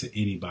happened to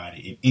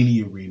anybody in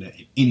any arena,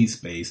 in any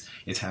space.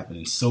 It's happened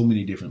in so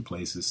many different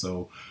places.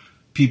 So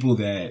people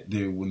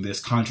when there's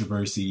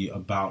controversy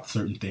about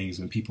certain things,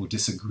 when people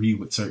disagree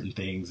with certain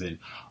things and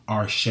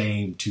are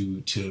ashamed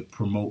to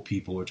promote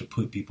people or to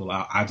put people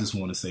out, I just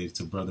want to say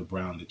to Brother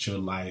Brown that your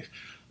life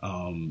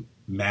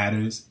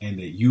matters, and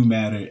that you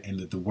matter, and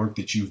that the work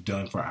that you've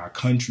done for our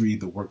country,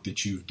 the work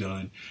that you've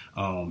done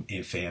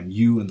in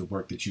FAMU, and the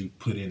work that you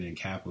put in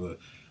Kappa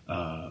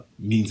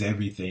means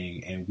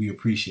everything. And we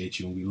appreciate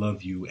you and we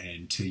love you.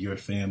 And to your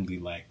family,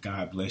 like,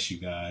 God bless you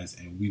guys,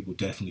 and we will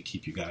definitely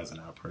keep you guys in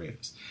our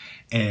prayers.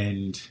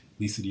 And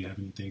Lisa, do you have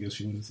anything else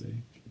you want to say?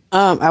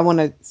 I want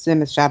to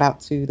send a shout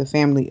out to the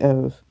family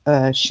of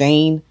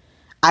Shane.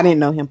 I didn't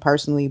know him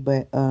personally,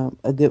 but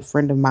a good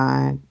friend of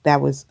mine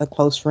that was a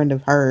close friend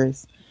of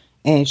hers,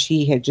 and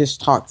she had just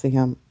talked to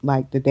him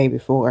like the day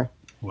before.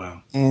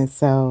 Wow. And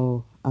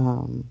so,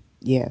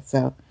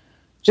 so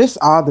just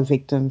all the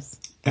victims.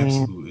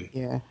 Absolutely.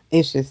 And,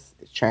 it's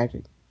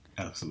tragic.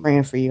 Absolutely.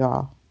 Praying for you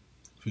all.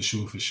 For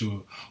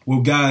sure.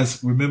 Well,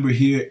 guys, remember,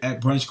 here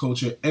at Brunch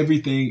Culture,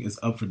 everything is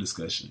up for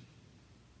discussion.